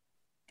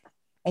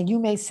 And you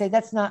may say,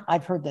 that's not,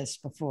 I've heard this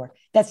before.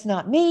 That's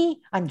not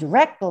me. I'm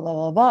direct, blah, blah,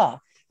 blah, blah.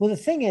 Well, the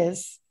thing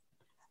is,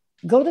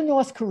 go to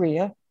North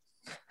Korea,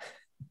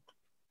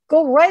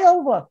 go right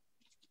over,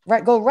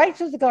 right, go right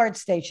through the guard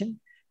station,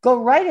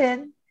 go right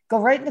in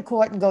the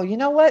court and go, you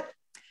know what?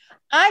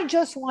 I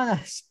just want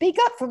to speak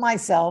up for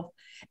myself.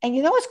 And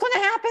you know what's going to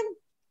happen?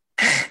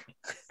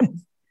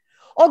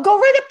 Or go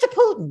right up to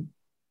Putin.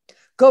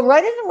 Go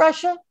right into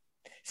Russia,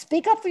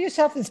 speak up for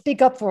yourself and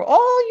speak up for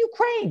all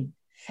Ukraine.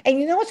 And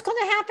you know what's going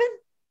to happen?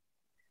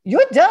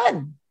 You're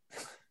done.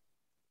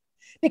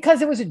 Because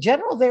there was a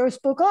general there who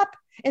spoke up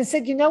and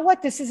said, you know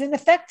what? This is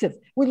ineffective.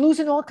 We're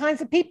losing all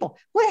kinds of people.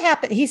 What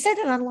happened? He said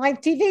it on live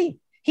TV.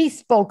 He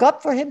spoke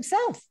up for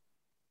himself.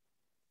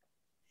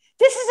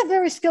 This is a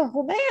very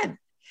skillful man.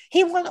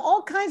 He won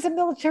all kinds of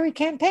military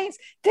campaigns.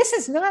 This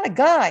is not a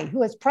guy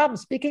who has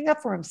problems speaking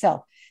up for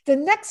himself. The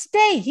next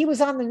day, he was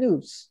on the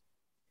news.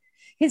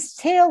 His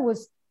tail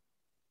was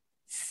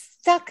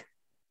stuck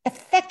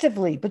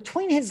effectively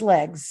between his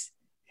legs.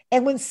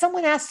 And when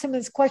someone asked him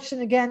his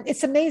question again,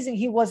 it's amazing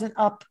he wasn't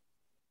up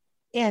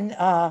in,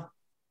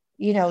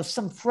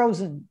 some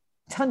frozen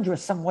tundra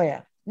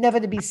somewhere, never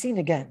to be seen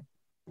again,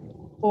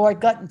 or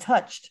gotten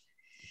touched.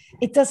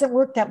 It doesn't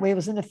work that way. It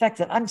was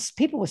ineffective.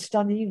 People were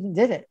stunned he even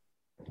did it.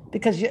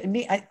 Because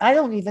I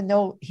don't even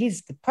know,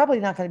 he's probably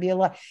not going to be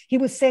alive. He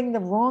was saying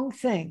the wrong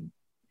thing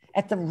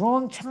at the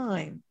wrong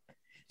time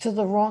to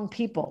the wrong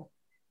people.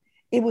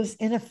 It was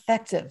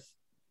ineffective.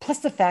 Plus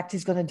the fact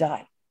he's going to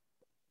die.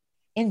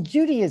 In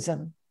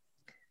Judaism,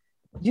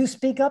 you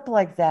speak up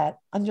like that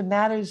under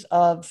matters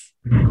of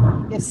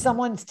if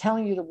someone's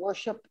telling you to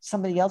worship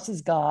somebody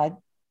else's God,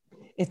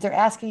 if they're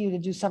asking you to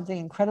do something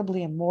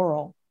incredibly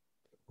immoral,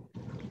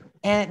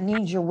 and it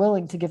means you're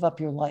willing to give up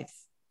your life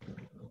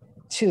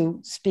to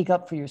speak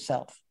up for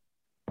yourself,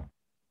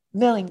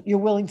 meaning you're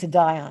willing to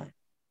die on it.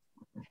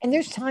 And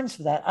there's times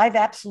for that. I've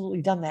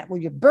absolutely done that, where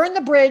you burn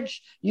the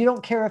bridge, you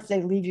don't care if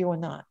they leave you or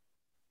not.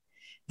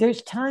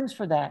 There's times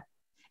for that.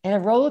 In a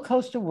roller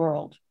coaster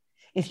world,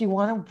 if you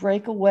want to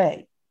break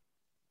away,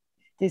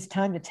 there's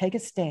time to take a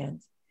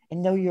stand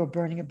and know you're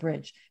burning a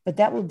bridge. But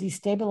that will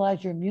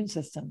destabilize your immune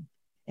system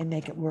and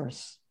make it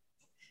worse,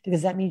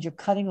 because that means you're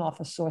cutting off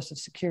a source of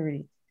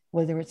security,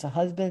 whether it's a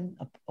husband,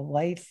 a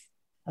wife,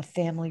 a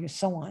family, or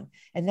so on.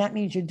 And that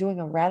means you're doing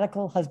a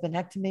radical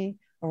husbandectomy,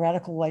 a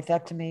radical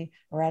wifectomy,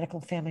 a radical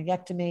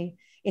familyectomy.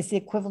 It's the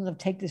equivalent of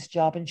take this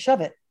job and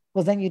shove it.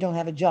 Well, then you don't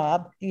have a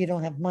job and you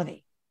don't have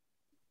money.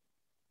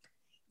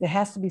 There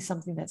has to be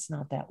something that's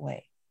not that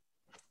way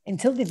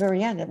until the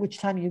very end, at which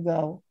time you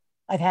go,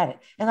 I've had it.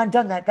 And I've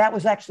done that. That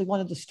was actually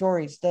one of the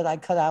stories that I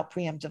cut out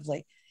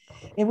preemptively.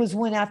 It was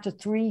when, after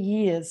 3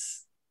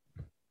 years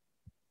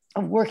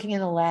of working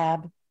in a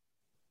lab,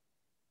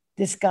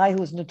 this guy who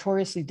was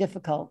notoriously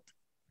difficult,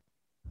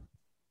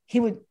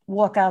 he would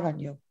walk out on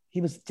you. He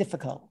was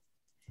difficult.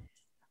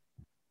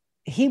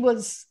 He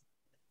was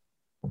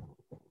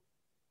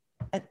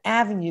an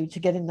avenue to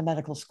get into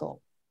medical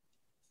school.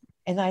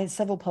 And I had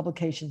several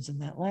publications in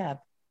that lab.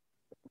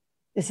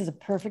 This is a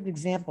perfect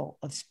example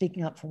of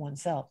speaking up for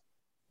oneself.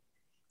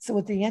 So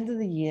at the end of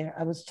the year,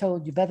 I was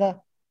told, you better,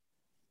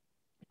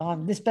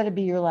 this better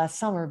be your last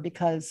summer,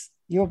 because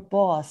your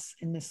boss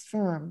in this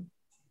firm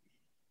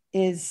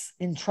is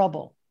in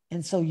trouble.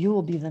 And so you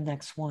will be the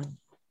next one.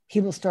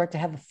 He will start to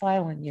have a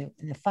file on you,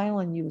 and the file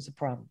on you is a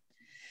problem.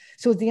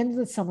 So at the end of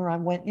the summer, I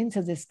went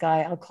into this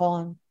guy, I'll call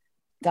him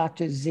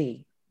Dr.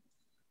 Z.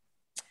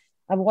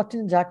 I walked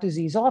into Dr.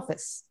 Z's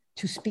office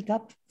to speak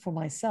up for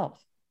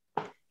myself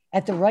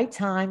at the right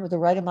time with the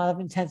right amount of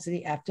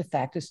intensity after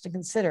factors to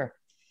consider,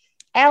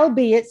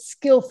 albeit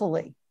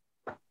skillfully.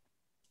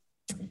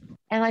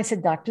 And I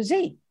said, Dr.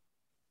 Z,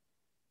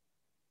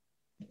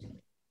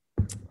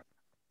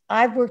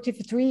 I've worked here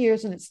for 3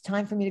 years and it's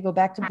time for me to go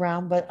back to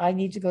Brown, but I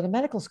need to go to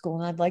medical school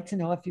and I'd like to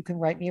know if you can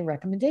write me a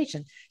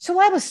recommendation. So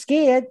I was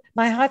scared,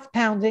 my heart's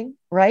pounding,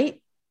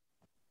 right?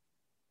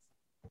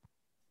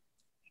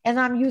 And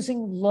I'm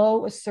using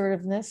low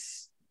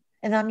assertiveness,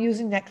 and I'm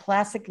using that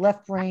classic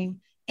left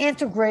brain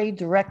antegrade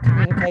direct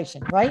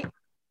communication, right?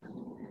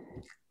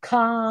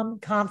 Calm,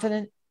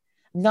 confident,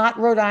 not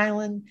Rhode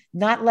Island,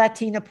 not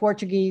Latina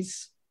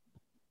Portuguese.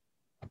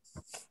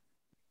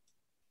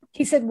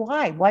 He said,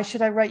 why? Why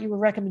should I write you a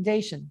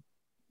recommendation?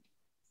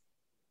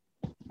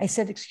 I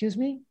said, excuse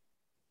me?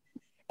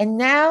 And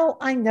now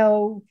I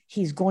know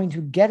he's going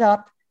to get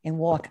up and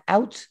walk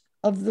out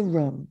of the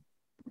room.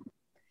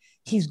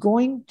 He's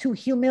going to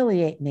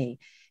humiliate me.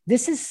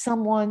 This is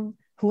someone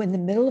who, in the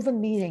middle of a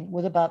meeting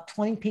with about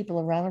 20 people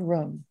around a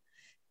room,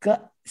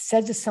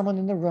 said to someone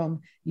in the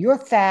room, you're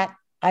fat,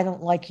 I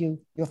don't like you,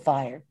 you're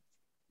fired.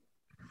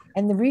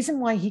 And the reason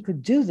why he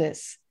could do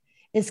this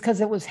is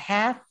because it was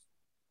half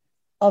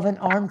of an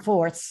armed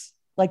force,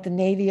 like the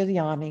Navy or the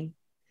Army,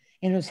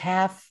 and it was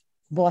half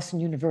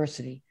Boston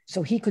University.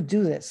 So he could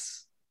do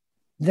this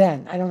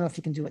then. I don't know if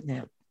he can do it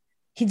now.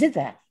 He did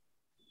that.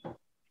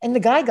 And the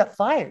guy got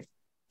fired.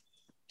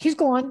 He's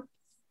gone.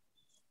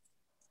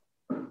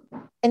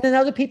 And then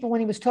other people, when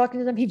he was talking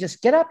to them, he'd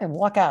just get up and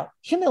walk out.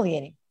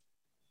 Humiliating.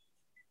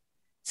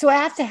 So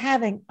after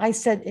I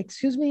said,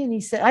 excuse me. And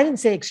he said, I didn't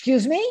say,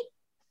 excuse me.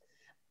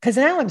 Because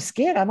now I'm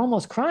scared. I'm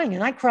almost crying.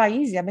 And I cry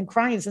easy. I've been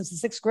crying since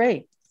the 6th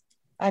grade.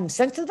 I'm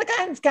sent to the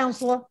guidance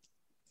counselor.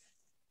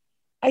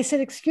 I said,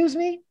 excuse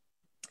me.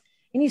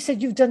 And he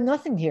said, you've done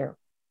nothing here.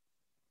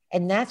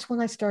 And that's when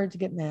I started to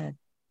get mad.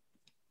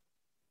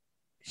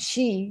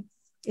 She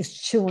is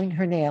chewing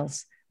her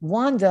nails.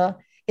 Wanda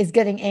is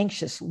getting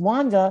anxious.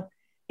 Wanda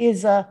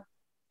is a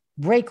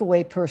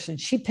breakaway person.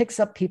 She picks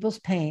up people's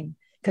pain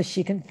because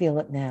she can feel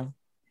it now.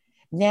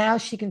 Now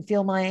she can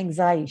feel my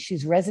anxiety.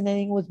 She's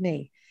resonating with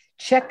me.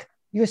 Check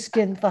your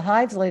skin for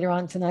hives later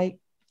on tonight.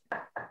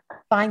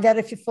 Find out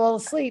if you fall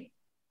asleep.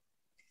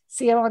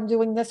 See how I'm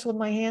doing this with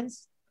my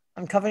hands?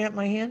 I'm covering up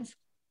my hands.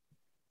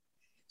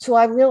 So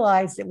I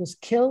realized it was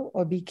kill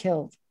or be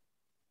killed.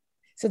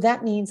 So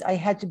that means I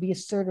had to be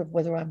assertive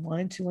whether I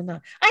wanted to or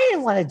not. I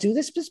didn't want to do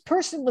this. This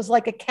person was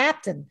like a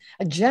captain,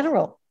 a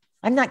general.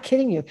 I'm not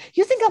kidding you.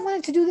 You think I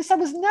wanted to do this? I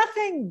was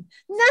nothing.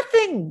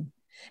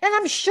 And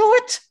I'm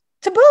short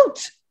to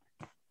boot.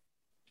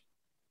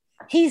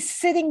 He's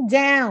sitting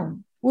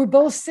down. We're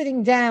both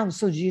sitting down.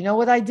 So do you know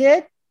what I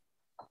did?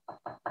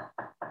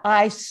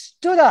 I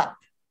stood up.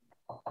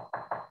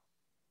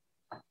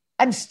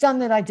 I'm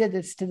stunned that I did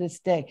this to this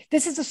day.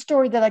 This is a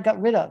story that I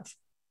got rid of.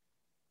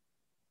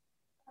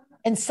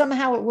 And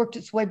somehow it worked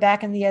its way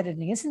back in the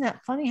editing. Isn't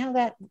that funny how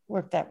that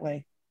worked that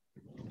way?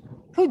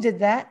 Who did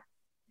that?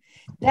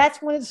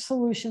 That's one of the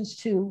solutions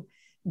to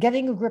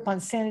getting a grip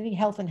on sanity,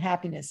 health, and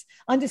happiness.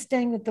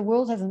 Understanding that the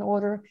world has an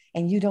order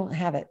and you don't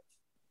have it.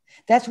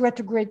 That's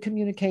retrograde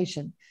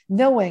communication.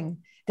 Knowing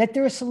that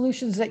there are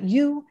solutions that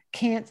you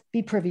can't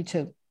be privy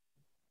to.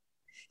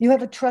 You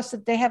have a trust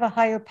that they have a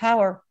higher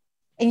power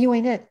and you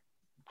ain't it.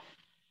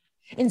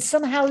 And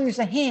somehow there's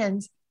a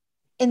hand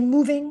in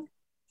moving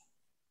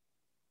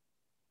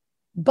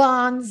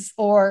bonds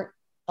or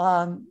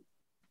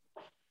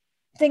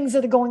things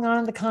that are going on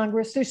in the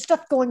Congress. There's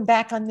stuff going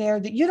back on there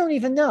that you don't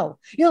even know.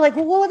 You're like,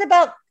 well, what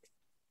about?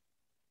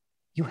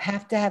 You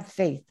have to have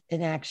faith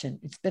in action.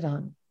 It's been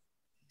on.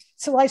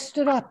 So I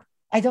stood up.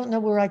 I don't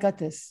know where I got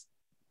this.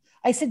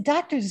 I said,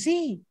 Dr.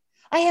 Z,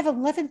 I have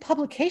 11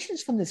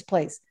 publications from this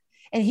place.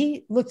 And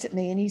he looked at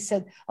me and he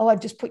said, oh,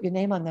 I've just put your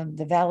name on them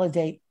to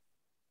validate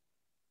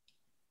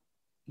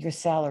your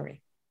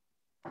salary.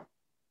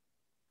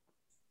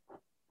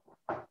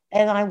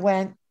 And I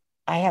went,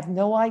 I have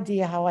no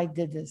idea how I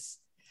did this.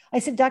 I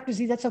said, Dr.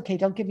 Z, that's okay.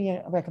 Don't give me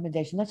a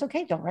recommendation. That's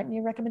okay. Don't write me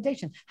a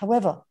recommendation.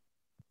 However,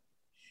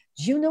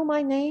 do you know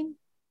my name?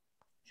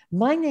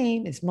 My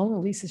name is Mona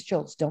Lisa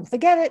Schultz. Don't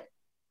forget it,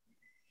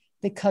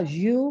 because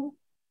you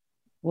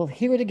will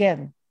hear it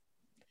again.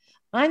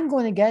 I'm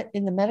going to get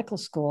in the medical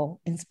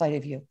school in spite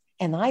of you.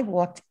 And I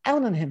walked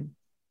out on him.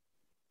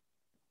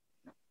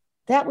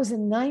 That was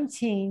in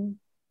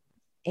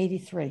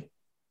 1983.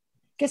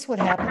 Guess what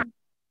happened?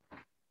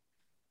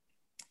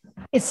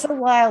 It's so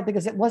wild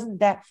because it wasn't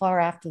that far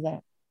after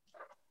that.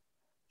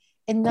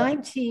 In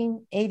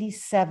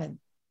 1987,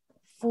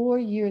 4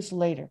 years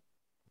later,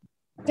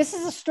 this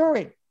is a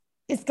story.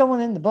 It's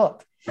going in the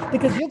book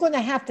because you're going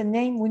to have to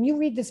name, when you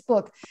read this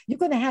book, you're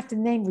going to have to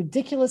name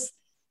ridiculous,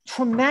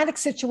 traumatic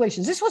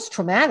situations. This was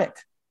traumatic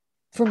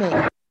for me.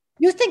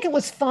 You think it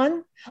was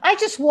fun? I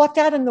just walked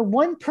out on the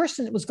one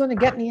person that was going to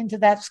get me into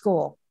that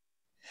school.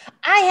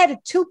 I had a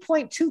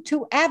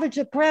 2.22 average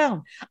at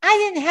Brown. I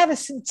didn't have a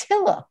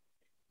scintilla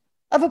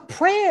of a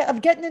prayer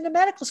of getting into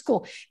medical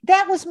school.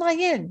 That was my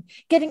in,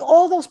 getting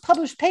all those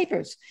published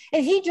papers.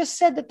 And he just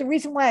said that the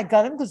reason why I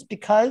got him was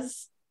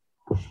because,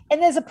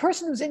 and as a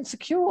person who's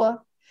insecure,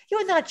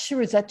 you're not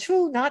sure, is that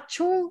true, not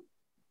true?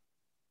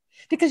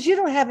 Because you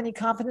don't have any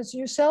confidence in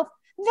yourself.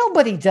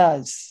 Nobody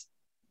does.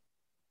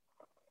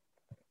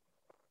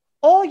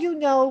 All you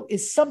know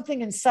is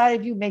something inside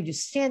of you made you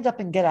stand up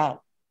and get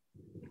out.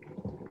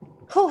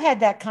 Who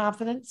had that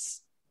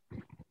confidence?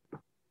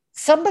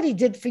 Somebody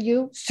did for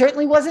you.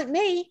 Certainly wasn't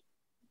me.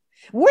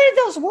 Where did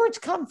those words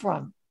come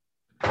from?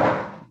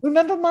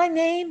 Remember my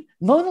name,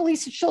 Mona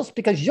Lisa Schultz,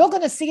 because you're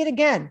going to see it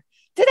again.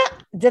 Did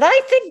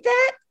I think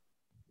that?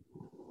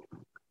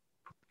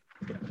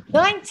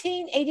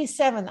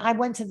 1987, I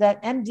went to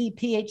that MD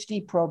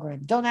PhD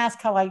program. Don't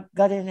ask how I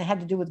got in. It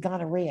had to do with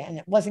gonorrhea, and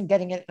it wasn't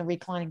getting it in a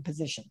reclining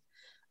position.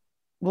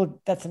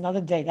 Well, that's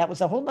another day. That was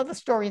a whole other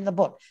story in the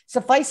book.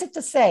 Suffice it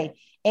to say,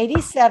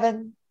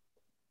 87.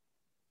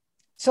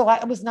 So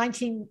it was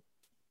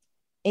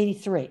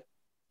 1983.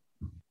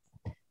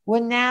 We're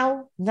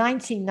now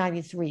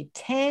 1993,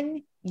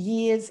 10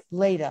 years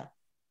later.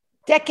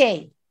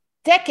 Decade.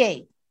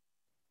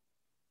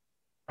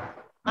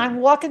 I'm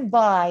walking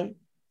by,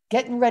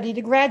 getting ready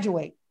to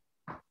graduate.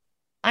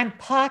 I'm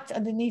parked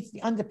underneath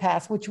the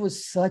underpass, which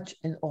was such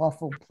an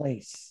awful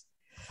place.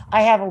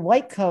 I have a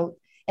white coat,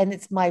 and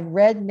it's my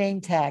red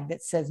name tag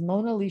that says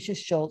Mona Lisa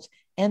Schultz,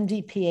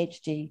 MD,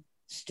 PhD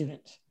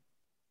student.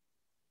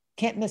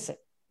 Can't miss it.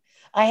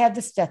 I had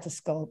the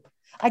stethoscope.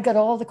 I got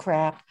all the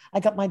crap. I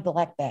got my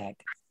black bag.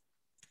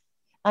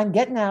 I'm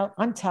getting out.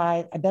 I'm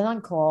tired. I've been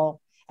on call.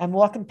 I'm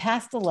walking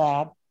past the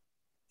lab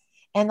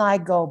and I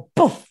go,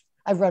 poof,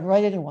 I run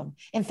right into him.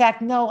 In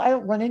fact, no, I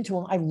don't run into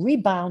him. I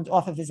rebound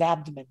off of his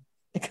abdomen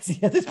because he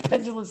had this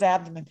pendulous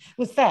abdomen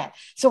with fat.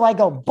 So I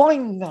go,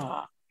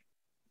 boing.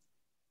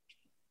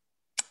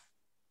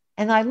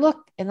 And I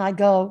look and I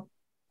go,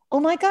 oh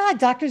my God,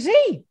 Dr.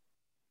 Z.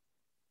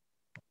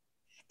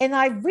 And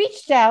I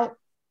reached out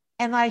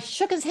and I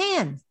shook his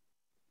hand.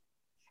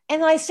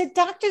 And I said,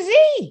 Dr.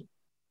 Z,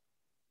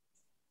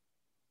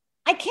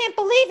 I can't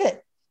believe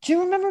it. Do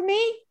you remember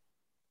me?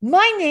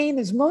 My name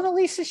is Mona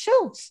Lisa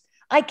Schultz.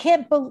 I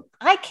can't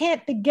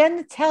begin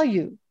to tell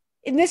you,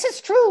 and this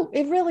is true,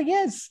 it really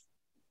is.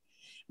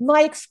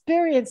 My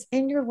experience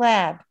in your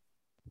lab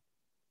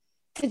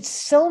did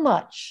so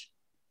much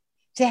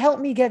to help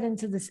me get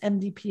into this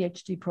MD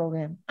PhD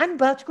program. I'm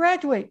about to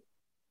graduate.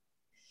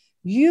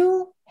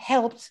 You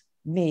helped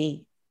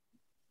me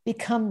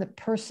become the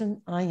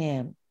person I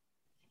am.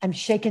 I'm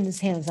shaking his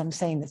hand as I'm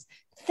saying this.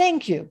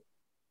 Thank you.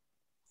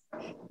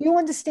 You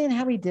understand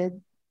how he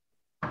did?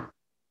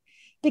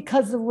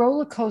 Because the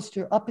roller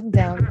coaster, up and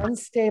down,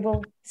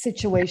 unstable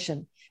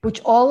situation,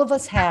 which all of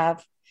us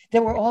have,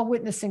 that we're all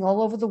witnessing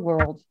all over the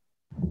world,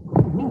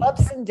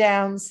 ups and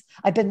downs.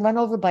 I've been run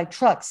over by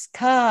trucks,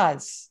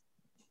 cars,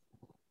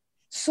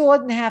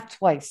 sawed in half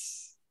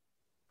twice.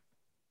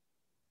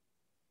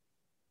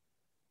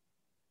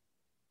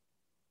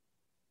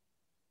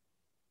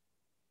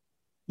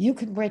 You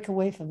can break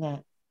away from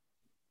that.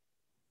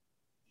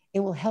 It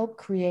will help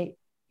create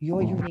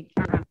your unique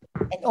journey.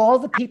 And all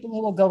the people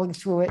who are going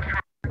through it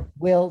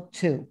will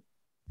too.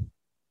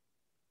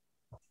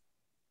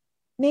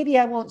 Maybe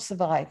I won't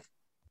survive.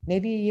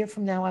 Maybe a year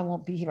from now, I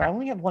won't be here. I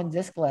only have one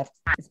disc left.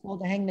 It's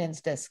called the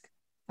Hangman's Disc.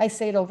 I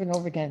say it over and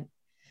over again.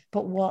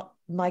 But what,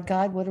 my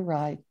God, what a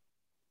ride.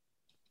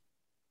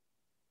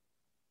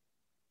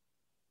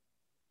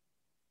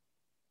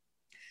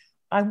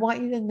 I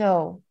want you to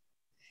know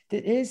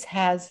that it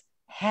has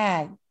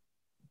had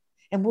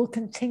and will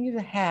continue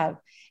to have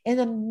an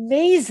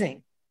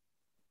amazing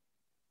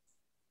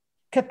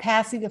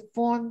capacity to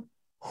form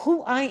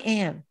who I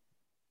am.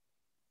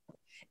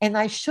 And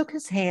I shook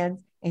his hand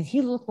and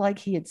he looked like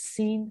he had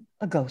seen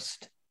a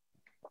ghost.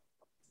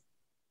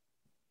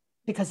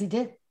 Because he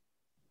did.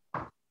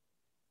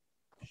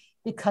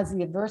 Because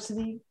the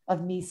adversity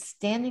of me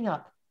standing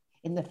up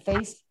in the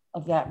face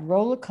of that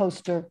roller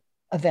coaster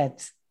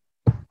event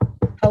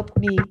helped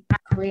me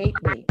create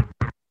me.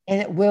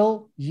 And it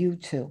will you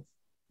too.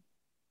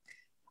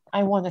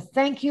 I want to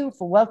thank you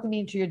for welcoming me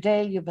into your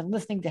day. You've been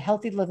listening to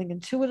Healthy Living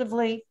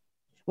Intuitively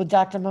with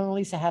Dr. Mona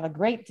Lisa. Have a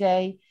great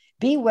day.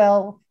 Be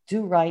well,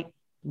 do right,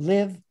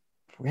 live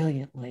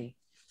brilliantly.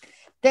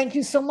 Thank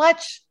you so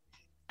much.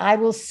 I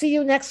will see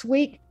you next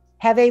week.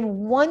 Have a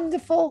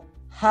wonderful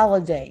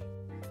holiday.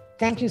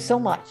 Thank you so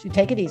much. You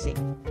take it easy.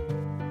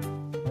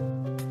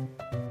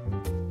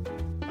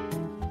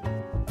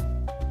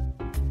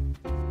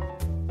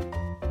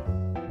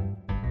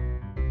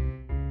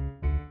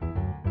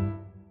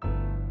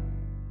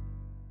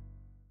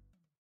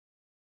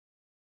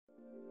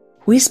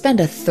 We spend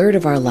a third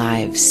of our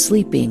lives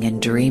sleeping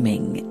and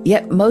dreaming,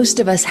 yet most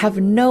of us have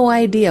no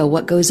idea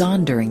what goes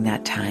on during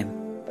that time.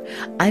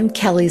 I'm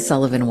Kelly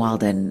Sullivan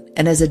Walden,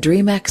 and as a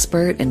dream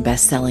expert and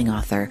best-selling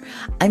author,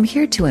 I'm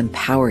here to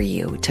empower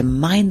you to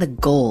mine the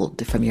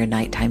gold from your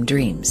nighttime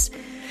dreams.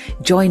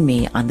 Join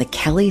me on the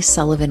Kelly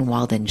Sullivan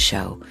Walden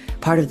Show,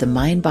 part of the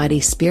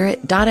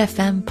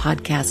MindBodySpirit.fm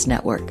podcast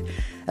network,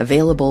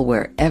 available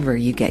wherever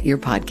you get your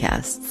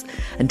podcasts.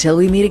 Until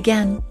we meet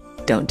again,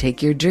 don't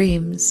take your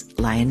dreams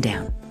lying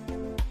down.